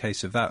in the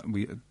case of that,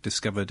 we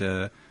discovered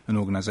an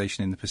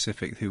organisation in the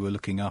Pacific who were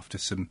looking after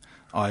some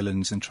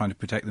islands and trying to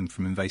protect them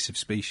from invasive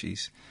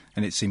species.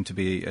 And it seemed to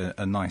be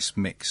a nice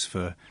mix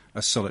for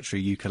a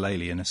solitary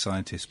ukulele and a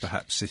scientist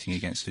perhaps sitting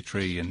against a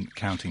tree and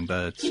counting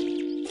birds.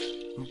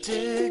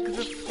 Dig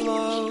the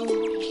flow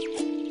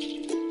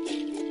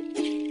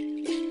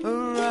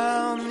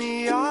around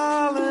the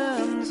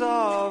islands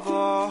of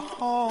our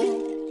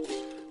home,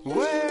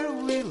 where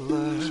we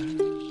learn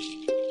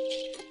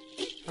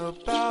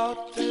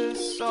about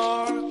this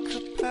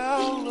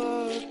archipelago.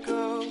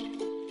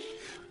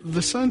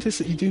 The scientists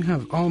that you do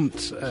have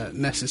aren't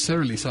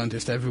necessarily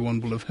scientists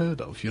everyone will have heard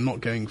of. You're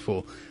not going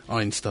for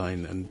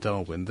Einstein and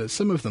Darwin. That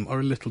some of them are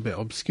a little bit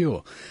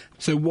obscure.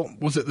 So what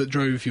was it that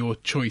drove your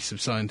choice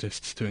of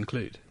scientists to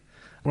include?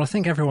 Well, I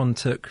think everyone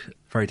took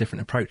very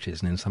different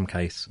approaches, and in some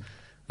case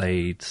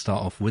they'd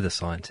start off with a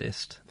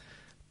scientist,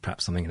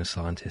 perhaps something in a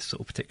scientist sort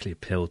of particularly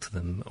appealed to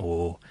them,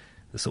 or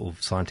the sort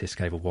of scientist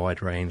gave a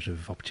wide range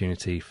of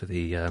opportunity for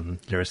the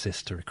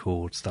lyricist to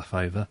record stuff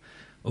over.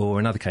 Or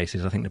in other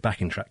cases, I think the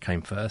backing track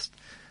came first,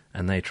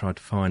 and they tried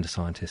to find a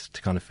scientist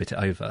to kind of fit it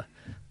over.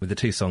 With the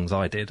 2 songs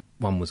I did,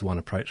 one was one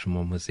approach and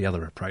one was the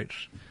other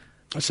approach.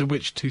 So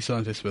which 2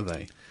 scientists were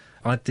they?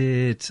 I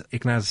did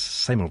Ignaz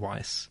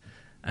Semmelweis,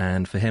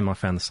 and for him I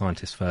found the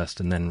scientist first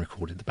and then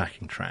recorded the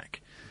backing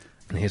track.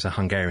 And he's a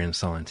Hungarian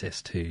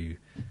scientist who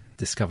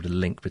discovered a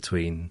link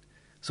between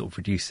sort of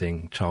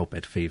reducing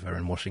childbed fever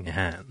and washing your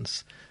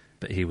hands,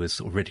 but he was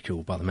sort of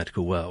ridiculed by the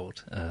medical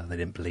world. They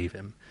didn't believe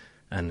him,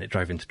 and it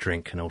drove him to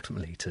drink and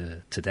ultimately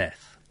to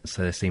death.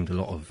 So there seemed a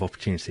lot of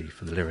opportunity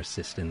for the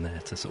lyricist in there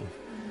to sort of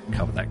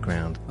cover that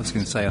ground. I was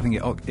going to say, I think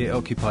it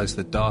occupies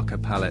the darker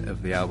palette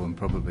of the album,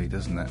 probably,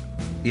 doesn't it?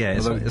 Yeah,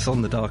 it's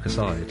on the darker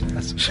side.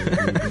 That's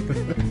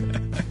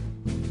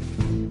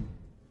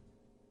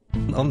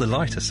on the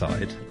lighter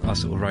side, I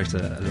sort of wrote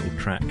a little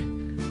track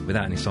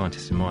without any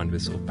scientists in mind,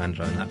 with sort of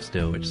banjo and lap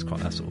steel, which is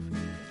quite a sort of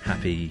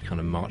happy, kind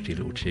of marchy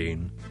little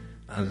tune.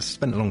 And I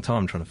spent a long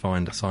time trying to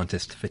find a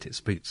scientist to fit its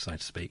boots, so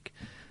to speak,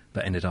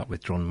 but ended up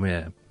with John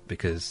Muir,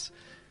 because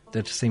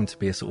there just seemed to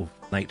be a sort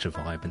of nature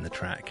vibe in the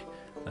track.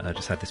 I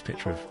just had this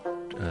picture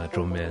of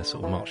John Muir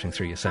sort of marching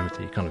through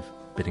Yosemite, kind of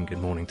bidding good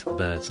morning to the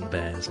birds and the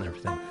bears and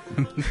everything.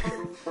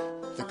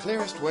 The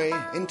clearest way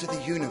into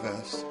the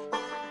universe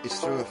is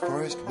through a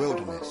forest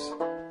wilderness.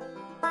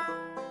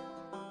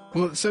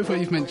 Well, so far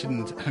you've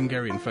mentioned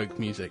Hungarian folk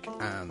music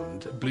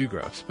and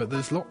bluegrass, but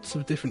there's lots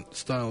of different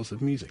styles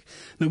of music.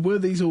 Now, were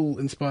these all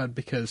inspired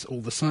because all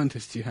the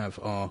scientists you have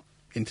are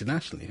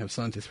internationally, have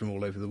scientists from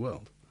all over the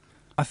world?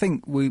 I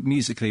think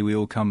musically we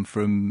all come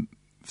from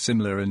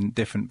similar and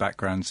different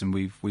backgrounds, and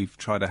we've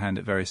tried our hand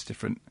at various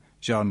different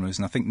genres,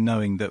 and I think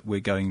knowing that we're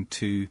going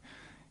to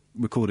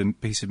record a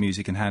piece of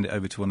music and hand it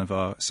over to one of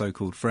our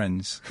so-called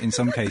friends, in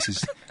some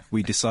cases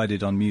we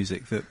decided on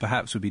music that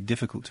perhaps would be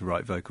difficult to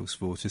write vocals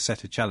for, to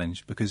set a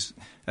challenge, because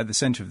at the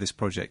centre of this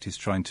project is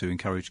trying to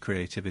encourage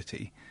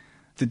creativity.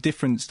 The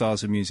different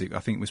styles of music, I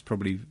think, was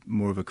probably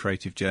more of a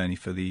creative journey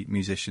for the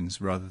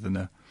musicians rather than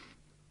the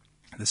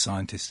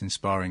scientists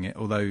inspiring it,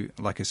 although,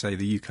 like I say,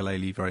 the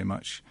ukulele very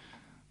much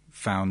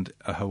found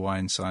a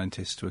Hawaiian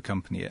scientist to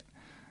accompany it.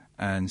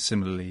 And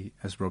similarly,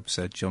 as Rob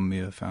said, John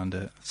Muir found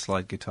a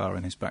slide guitar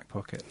in his back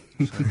pocket.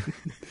 So.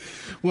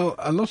 Well,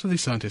 a lot of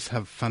these scientists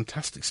have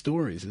fantastic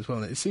stories as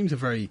well. It seems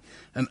an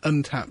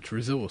untapped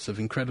resource of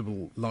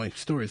incredible life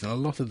stories, and a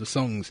lot of the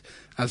songs,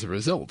 as a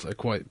result, are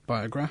quite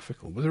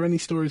biographical. Were there any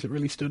stories that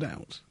really stood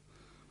out?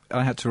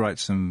 I had to write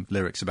some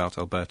lyrics about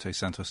Alberto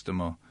Santos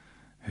Dumont,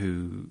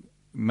 who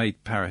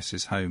made Paris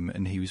his home,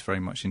 and he was very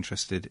much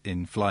interested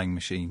in flying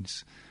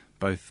machines,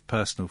 both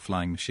personal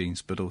flying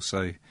machines, but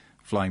also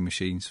flying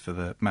machines for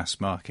the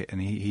mass market,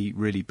 and he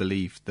really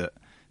believed that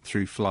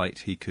through flight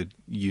he could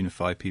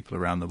unify people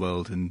around the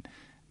world, and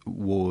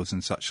wars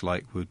and such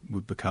like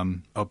would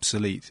become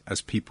obsolete as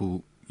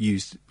people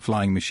used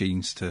flying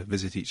machines to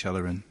visit each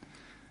other and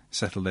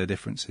settle their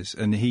differences.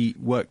 And he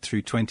worked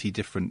through 20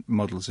 different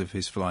models of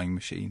his flying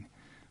machine,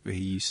 where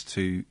he used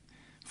to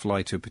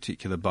fly to a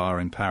particular bar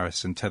in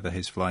Paris and tether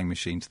his flying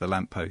machine to the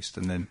lamppost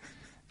and then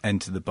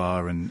enter the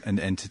bar and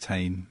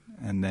entertain,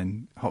 and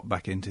then hop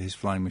back into his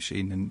flying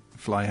machine and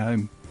fly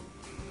home.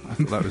 I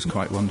thought that was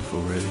quite wonderful,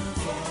 really.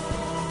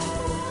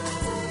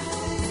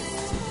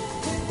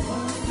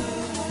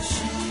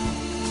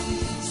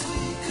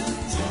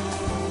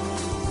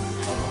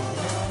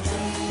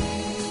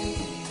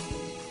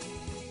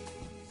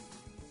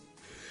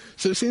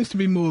 So it seems to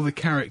be more the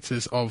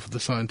characters of the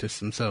scientists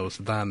themselves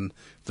than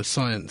the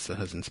science that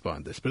has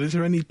inspired this. But is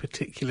there any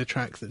particular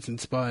track that's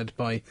inspired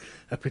by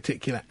a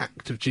particular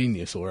act of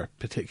genius or a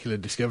particular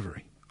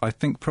discovery? I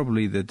think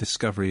probably the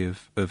discovery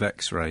of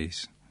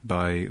X-rays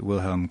by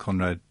Wilhelm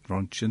Conrad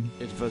Röntgen.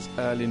 It was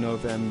early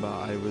November.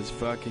 I was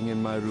working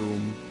in my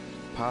room,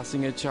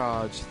 passing a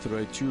charge through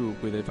a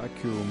tube with a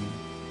vacuum.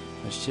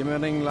 A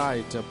shimmering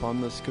light upon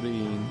the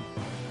screen.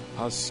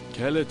 A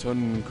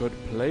skeleton could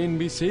plain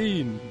be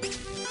seen.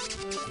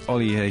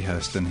 Ollie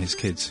Ahurst and his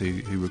kids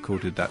who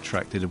recorded that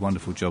track did a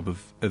wonderful job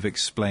of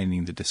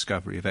explaining the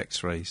discovery of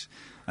X-rays,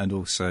 and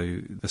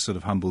also the sort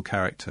of humble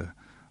character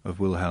of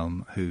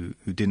Wilhelm, who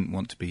didn't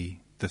want to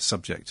be the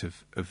subject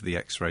of the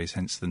X-rays,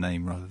 hence the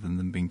name, rather than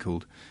them being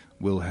called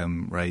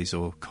Wilhelm rays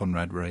or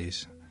Conrad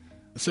rays.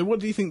 So what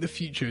do you think the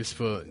future is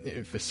for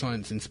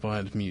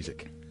science-inspired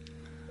music?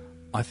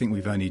 I think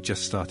we've only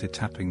just started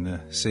tapping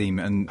the seam,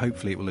 and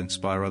hopefully it will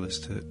inspire others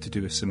to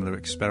do a similar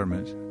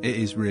experiment. It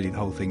is really, the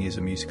whole thing is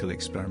a musical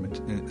experiment.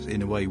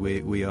 In a way,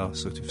 we are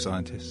sort of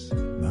scientists.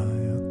 My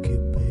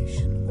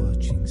occupation,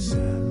 watching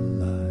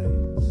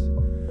satellites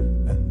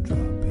and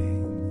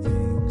dropping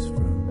things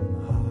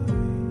from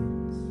heights.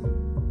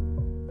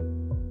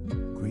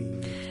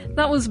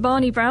 That was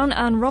Barney Brown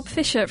and Rob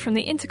Fisher from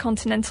the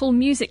Intercontinental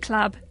Music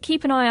Lab.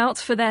 Keep an eye out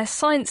for their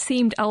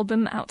science-themed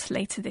album out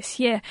later this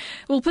year.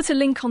 We'll put a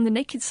link on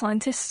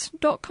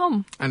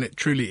thenakedscientists.com. And it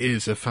truly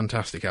is a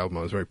fantastic album.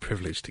 I was very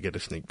privileged to get a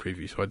sneak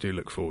preview, so I do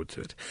look forward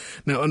to it.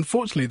 Now,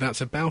 unfortunately, that's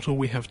about all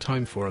we have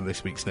time for on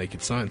this week's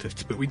Naked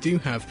Scientists, but we do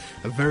have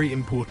a very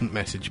important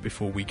message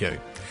before we go.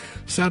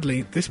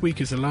 Sadly, this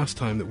week is the last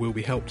time that we'll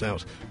be helped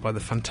out by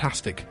the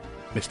fantastic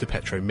Mr.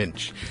 Petro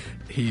Minch.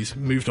 He's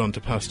moved on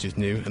to pastures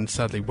new and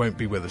sadly won't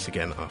be with us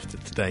again after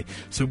today.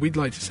 So we'd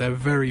like to say a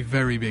very,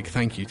 very big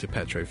thank you to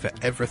Petro for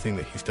everything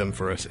that he's done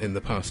for us in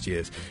the past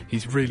years.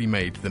 He's really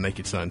made The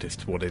Naked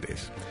Scientist what it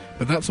is.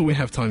 But that's all we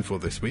have time for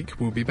this week.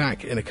 We'll be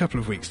back in a couple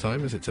of weeks'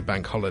 time as it's a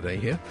bank holiday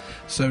here.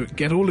 So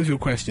get all of your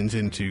questions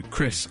into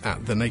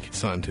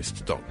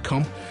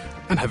chris@thenakedscientist.com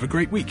and have a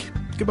great week.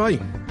 Goodbye.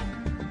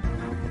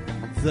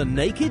 The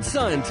Naked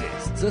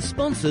Scientists are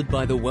sponsored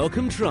by the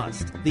Wellcome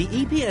Trust, the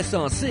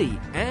EPSRC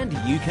and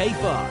UK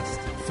Fast.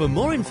 For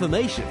more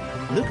information,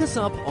 look us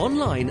up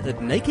online at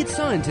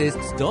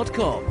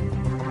nakedscientists.com.